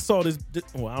 I saw this.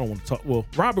 Well, I don't want to talk. Well,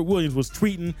 Robert Williams was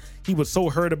tweeting. He was so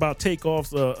hurt about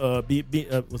Takeoff's.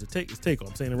 Was it Takeoff?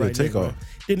 I'm saying it right. Takeoff.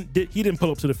 He didn't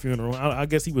pull up to the funeral. I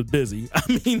guess he was busy.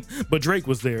 I mean, but Drake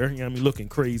was there. You know what I mean, looking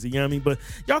crazy. You know what I mean, but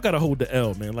y'all gotta hold the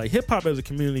L, man. Like hip hop as a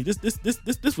community.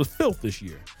 This was filth this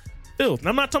year. Filth. And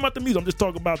I'm not talking about the music. I'm just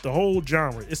talking about the whole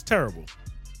genre. It's terrible.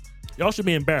 Y'all should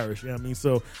be embarrassed. You know what I mean?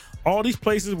 So all these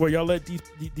places where y'all let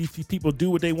these people do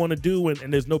what they want to do,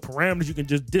 and there's no parameters, you can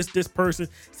just diss this person,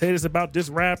 say this about this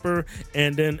rapper,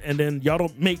 and then y'all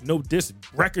don't make no diss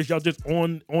records. Y'all just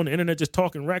on the internet just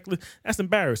talking reckless. That's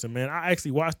embarrassing, man. I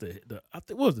actually watched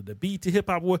the BET Hip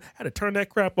Hop Award. Had to turn that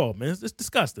crap off, man. It's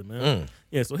disgusting, man.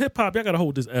 Yeah, so hip hop, y'all gotta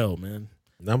hold this L, man.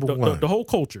 Number 1, the whole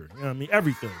culture. You know what I mean?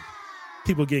 Everything.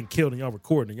 People getting killed and y'all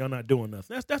recording and y'all not doing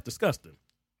nothing. That's disgusting.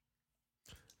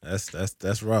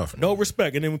 That's rough. No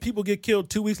respect. And then when people get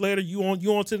killed 2 weeks later, you on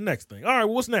to the next thing. All right,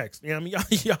 well, what's next? You know what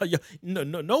I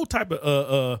mean? No type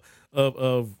of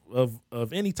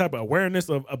any type of awareness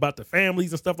about the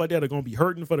families and stuff like that are going to be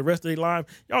hurting for the rest of their life.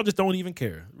 Y'all just don't even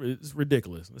care. It's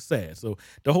ridiculous. It's sad. So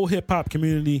the whole hip hop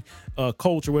community,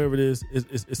 culture, whatever it is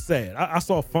sad. I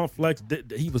saw Funk Flex.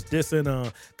 He was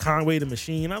dissing Conway the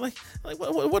Machine. I like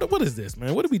what is this,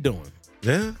 man? What are we doing?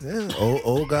 Yeah.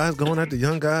 Old guys going at the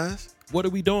young guys. What are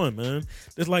we doing, man?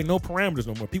 There's like no parameters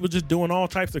no more. People just doing all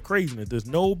types of craziness. There's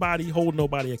nobody holding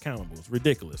nobody accountable. It's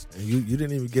ridiculous. And you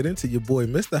didn't even get into your boy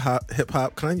Mr. Hip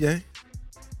Hop Kanye.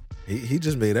 He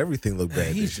just made everything look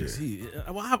bad this year.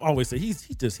 I've always said he's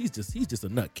just a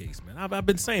nutcase, man. I've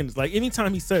been saying this. Like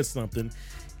anytime he says something,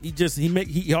 he either he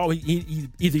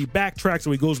backtracks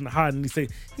or he goes in the hide and he say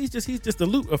he's just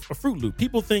a Fruit Loop.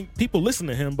 People listen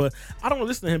to him, but I don't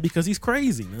listen to him because he's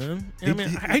crazy, man. You know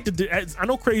I hate to. I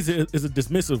know crazy is a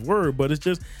dismissive word, but it's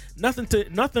just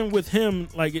nothing with him.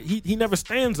 Like he never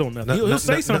stands on nothing. He'll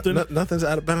say something. Nothing's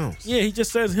out of bounds. Yeah, he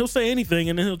just says he'll say anything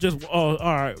and then he'll just all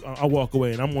right, I'll walk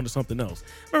away and I'm on to something else.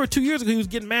 Remember 2 years ago he was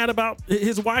getting mad about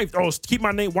his wife. Oh, keep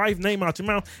my wife name out your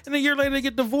mouth. And a year later they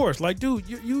get divorced. Like, dude,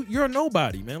 you're a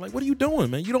nobody, man. Like, what are you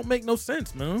doing, man? You don't make no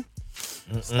sense, man.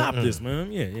 Stop this,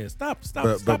 man. Yeah. Stop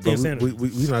the insanity.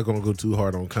 We're not gonna go too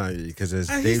hard on Kanye because as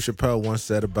Dave Chappelle once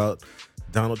said about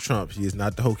Donald Trump, he is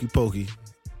not the hokey pokey.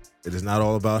 It is not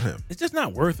all about him. It's just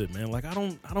not worth it, man. Like I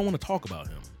don't want to talk about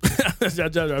him. I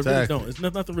really don't. It's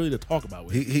nothing really to talk about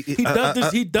with him.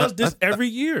 He does this every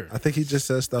year. I think he just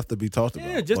says stuff to be talked about.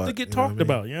 Yeah, just to get talked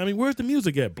about. You know what I mean? Where's the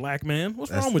music at, black man?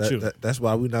 What's wrong with you? That's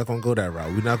why we're not gonna go that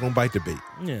route. We're not gonna bite the bait.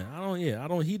 Yeah, I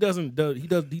don't. He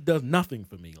does nothing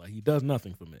for me. Like he does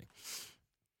nothing for me.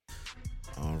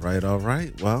 All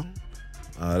right. Well,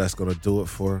 that's gonna do it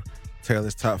for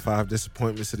Taylor's top 5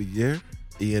 disappointments of the year.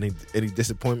 Any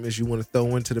disappointments you want to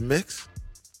throw into the mix?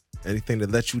 Anything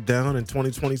that let you down in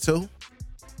 2022?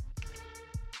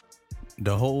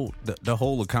 The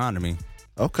whole economy.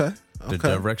 Okay. The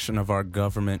direction of our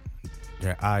government,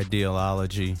 their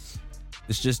ideology.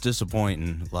 It's just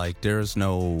disappointing. Like, there's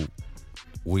no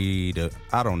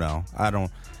I don't know.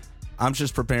 I'm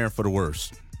just preparing for the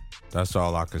worst. That's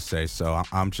all I could say. So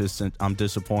I'm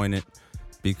disappointed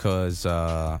because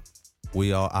I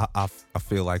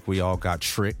feel like we all got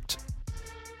tricked,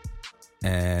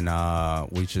 and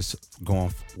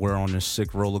we're on this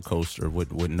sick roller coaster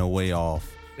with no way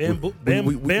off.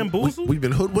 Bamboozled? We've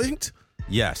been hoodwinked?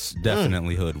 Yes,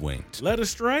 definitely hoodwinked. Led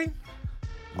astray?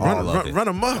 Run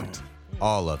amok.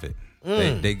 All of it.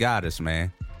 They got us,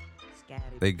 man.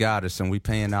 They got us, and we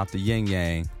paying out the yin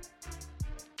yang.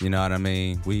 You know what I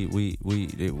mean? We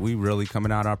really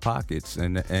coming out our pockets,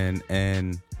 and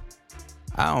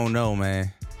I don't know,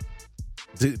 man.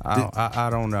 I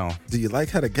don't know. Do you like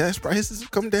how the gas prices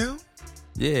have come down?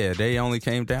 Yeah, they only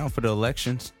came down for the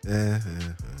elections. Yeah.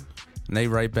 And they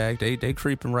right back. They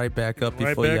creeping right back up Right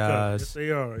before back your up. eyes. Yes,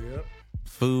 they are. Yep.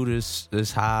 Food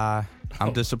is high.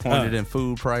 I'm disappointed in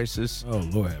food prices. Oh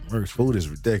Lord have mercy. Food is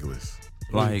ridiculous.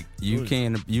 Like you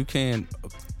can't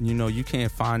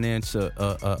finance a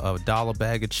 $1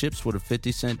 bag of chips with a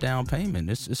 50-cent down payment.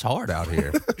 It's hard out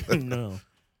here. No.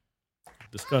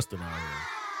 Disgusting out here.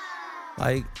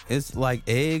 Like, it's like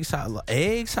eggs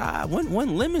high.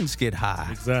 When lemons get high.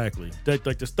 Exactly.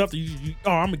 Like the stuff that you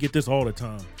I'm gonna get this all the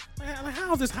time. Like,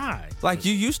 how is this high? Like,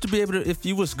 you used to be able to, if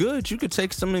you was good, you could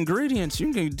take some ingredients.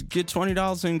 You can get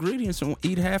 $20 in ingredients and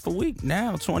eat half a week.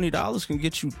 Now $20 can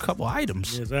get you a couple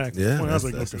items. Yeah, exactly. Yeah, $20 that's a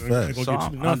ain't gonna fact. get So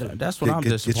you nothing. that's what I'm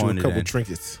disappointed Get you a couple in.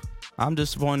 trinkets. I'm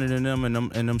disappointed in them and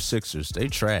them Sixers. They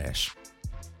trash.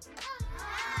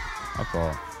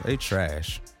 They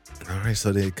trash. All right,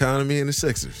 so the economy and the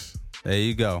Sixers. There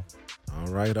you go. All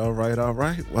right.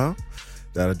 Well,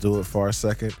 that'll do it for our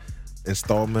second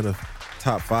installment of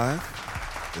Top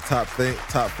 5. The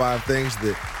top 5 things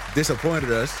that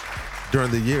disappointed us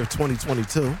during the year of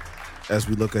 2022 as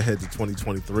we look ahead to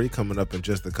 2023 coming up in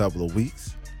just a couple of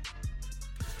weeks.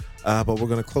 But we're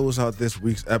going to close out this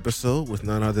week's episode with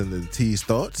none other than T's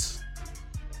thoughts.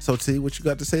 So, T, what you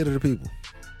got to say to the people?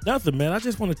 Nothing, man. I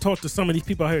just want to talk to some of these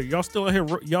people out here. Y'all still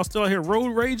out here road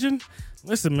raging?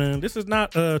 Listen, man, this is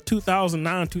not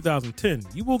 2009, 2010.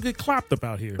 You will get clapped up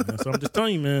out here, man. So I'm just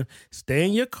telling you, man, stay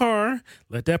in your car.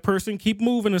 Let that person keep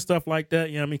moving and stuff like that.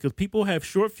 You know what I mean? Because people have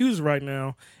short fuses right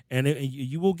now, and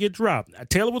you will get dropped.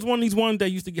 Taylor was one of these ones that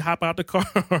used to hop out the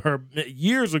car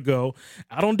years ago.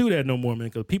 I don't do that no more, man,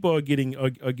 because people are getting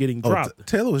dropped.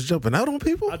 Taylor was jumping out on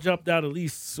people? I jumped out at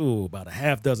least about a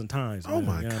half dozen times. Man. Oh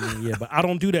my God! God. I mean? Yeah, but I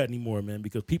don't do that anymore, man,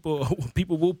 because people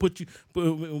will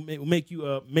make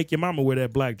your mama wear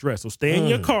that black dress. So stay in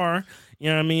your car, you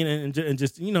know what I mean, and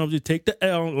just just take the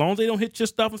L. As long as they don't hit your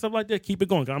stuff and stuff like that, keep it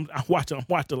going. I watched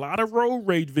a lot of road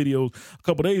rage videos a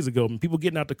couple days ago, and people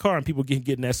getting out the car and people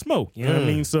getting that smoke. You know what I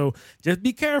mean? So just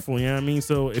be careful. You know what I mean?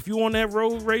 So if you on that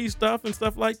road rage stuff and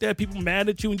stuff like that, people mad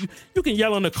at you, and you can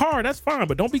yell in the car. That's fine,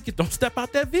 but don't step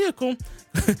out that vehicle.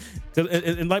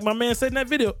 and like my man said in that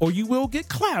video, or you will get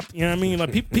clapped. You know what I mean?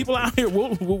 Like people out here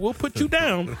will put you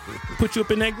down, put you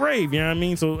up in that grave. You know what I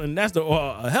mean? So, and that's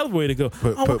a hell of a way to go.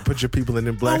 Put your people in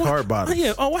them black heart bottles.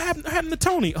 Yeah. Oh, what happened to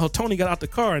Tony? Oh, Tony got out the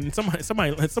car and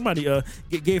somebody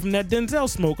gave him that Denzel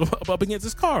smoke up against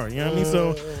his car. You know what I mean?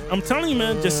 So I'm telling you,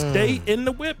 man, just stay in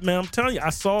the whip, man. I'm telling you, I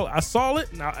saw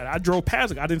it. And I drove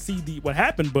past it. I didn't see what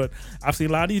happened, but I've seen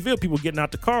a lot of these people getting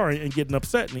out the car and getting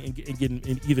upset and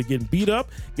either getting beat up,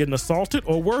 getting assaulted,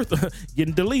 or worse,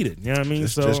 getting deleted. You know what I mean?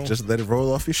 Just let it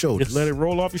roll off your shoulders. Just let it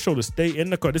roll off your shoulders. Stay in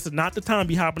the car. This is not the time to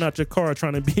be hopping out your car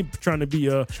trying to be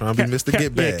Mr.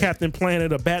 Get Bad. Captain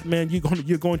Planet or Batman. You're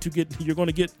going to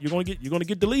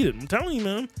get deleted. I'm telling you,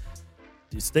 man.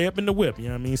 Just stay up in the whip, you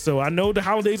know what I mean? So I know the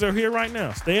holidays are here right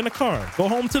now. Stay in the car. Go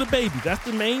home to the baby. That's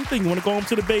the main thing. You want to go home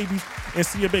to the babies and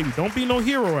see your baby. Don't be no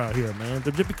hero out here, man.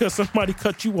 Just because somebody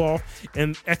cut you off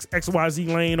in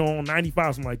XYZ lane on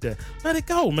 95, something like that. Let it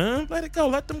go, man. Let it go.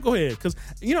 Let them go ahead. Because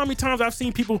you know how many times I've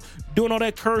seen people doing all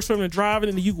that curse and driving,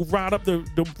 and you ride up the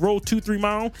road 2-3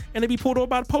 miles and they be pulled over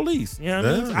by the police. You know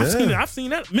what I mean? I've seen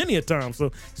that many a time.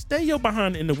 So stay your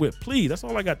behind in the whip, please. That's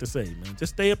all I got to say, man.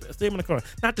 Just stay up in the car.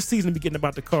 Not the season to be getting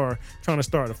about the car trying to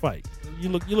start a fight. You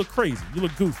look crazy. You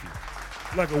look goofy.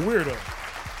 You're like a weirdo.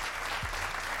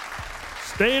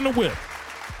 Stay in the whip.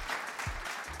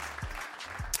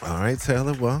 All right,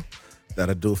 Taylor. Well,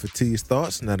 that'll do it for T's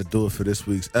Thoughts, and that'll do it for this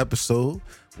week's episode.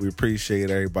 We appreciate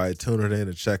everybody tuning in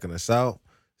and checking us out,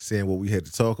 seeing what we had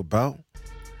to talk about.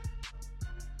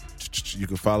 You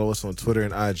can follow us on Twitter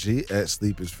and IG at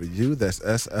Sleep Is For You. That's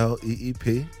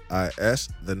SLEEPIS,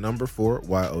 the number 4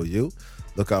 YOU.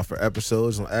 Look out for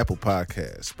episodes on Apple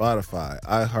Podcasts, Spotify,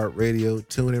 iHeartRadio,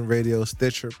 TuneIn Radio,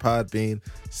 Stitcher, Podbean,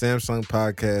 Samsung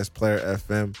Podcast, Player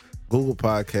FM, Google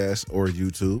Podcasts, or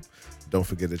YouTube. Don't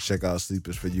forget to check out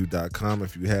sleepisforyou.com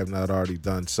if you have not already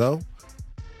done so.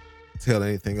 Tell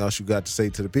anything else you got to say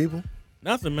to the people?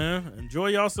 Nothing, man. Enjoy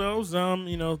yourselves.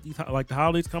 Like the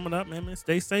holidays coming up, man.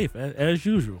 Stay safe as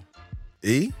usual.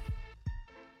 E?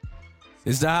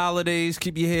 It's the holidays.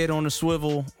 Keep your head on the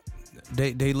swivel.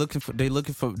 They looking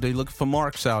for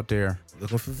marks out there.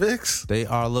 Looking for Vicks. They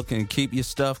are looking. Keep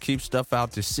stuff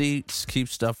out the seats. Keep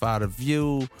stuff out of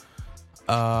view.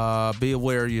 Be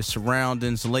aware of your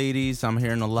surroundings, ladies. I'm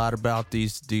hearing a lot about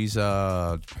these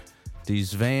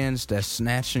vans that's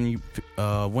snatching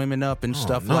women up and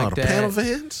stuff like the that. Panel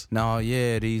vans? No,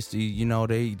 yeah, they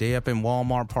up in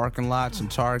Walmart parking lots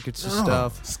and Targets and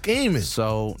stuff. Scheming.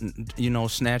 So,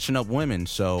 snatching up women.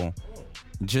 So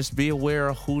just be aware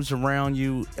of who's around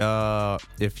you.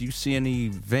 If you see any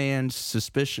vans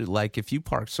suspicious, like if you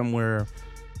park somewhere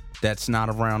that's not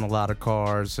around a lot of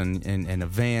cars and a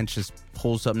van just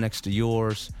pulls up next to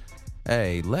yours,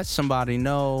 hey, let somebody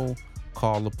know.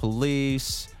 Call the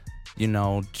police.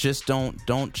 Just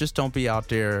don't be out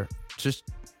there. Just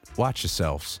watch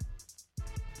yourselves.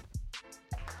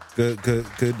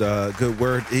 Good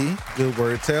word, E. Good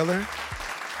word, Taylor.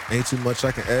 Ain't too much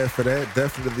I can add for that.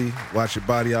 Definitely watch your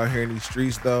body out here in these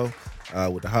streets, though.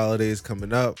 With the holidays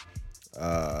coming up,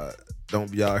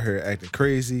 don't be out here acting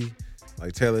crazy.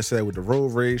 Like Taylor said, with the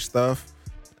road rage stuff.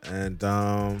 And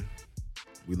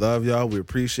we love y'all. We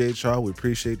appreciate y'all. We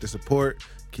appreciate the support.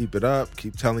 Keep it up.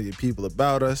 Keep telling your people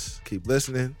about us. Keep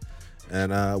listening.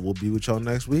 And we'll be with y'all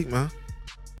next week, man.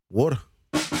 Water.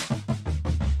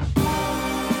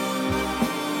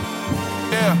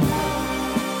 Yeah.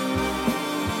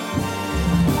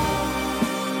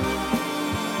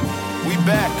 We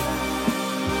back.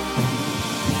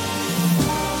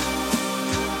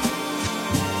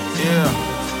 Yeah.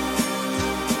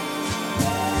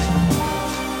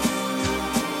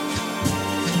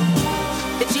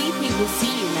 Will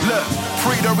see you now. Look,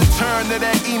 free to return to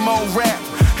that emo rap.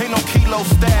 Ain't no kilo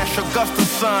stash. Augusta's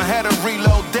son had to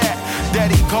reload that.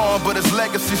 Daddy gone, but his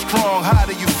legacy strong. How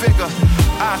do you figure?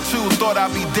 I too thought I'd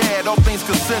be dead, all things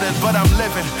considered, but I'm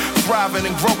living, thriving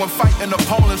and growing, fighting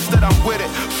opponents that I'm with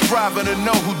it. Striving to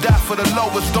know who died for the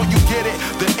lowest, don't you get it?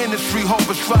 The industry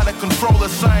hopers try to control us,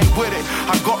 I ain't with it.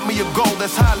 I got me a goal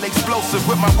that's highly explosive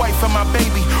with my wife and my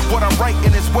baby. What I'm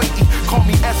writing is weighty. Call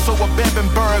me Esso or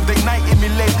Bebenberg, they knighting me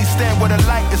lately. Stand where the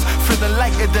light is, feeling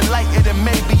lighted, delighted, and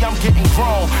maybe I'm getting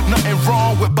grown. Nothing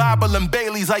wrong with Bible and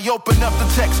Baileys. I open up the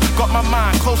text, got my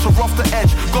mind closer off the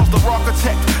edge. Goes the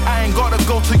architect, I ain't gotta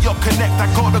go to your connect. I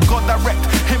gotta go direct,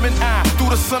 him and I, through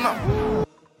the sun up.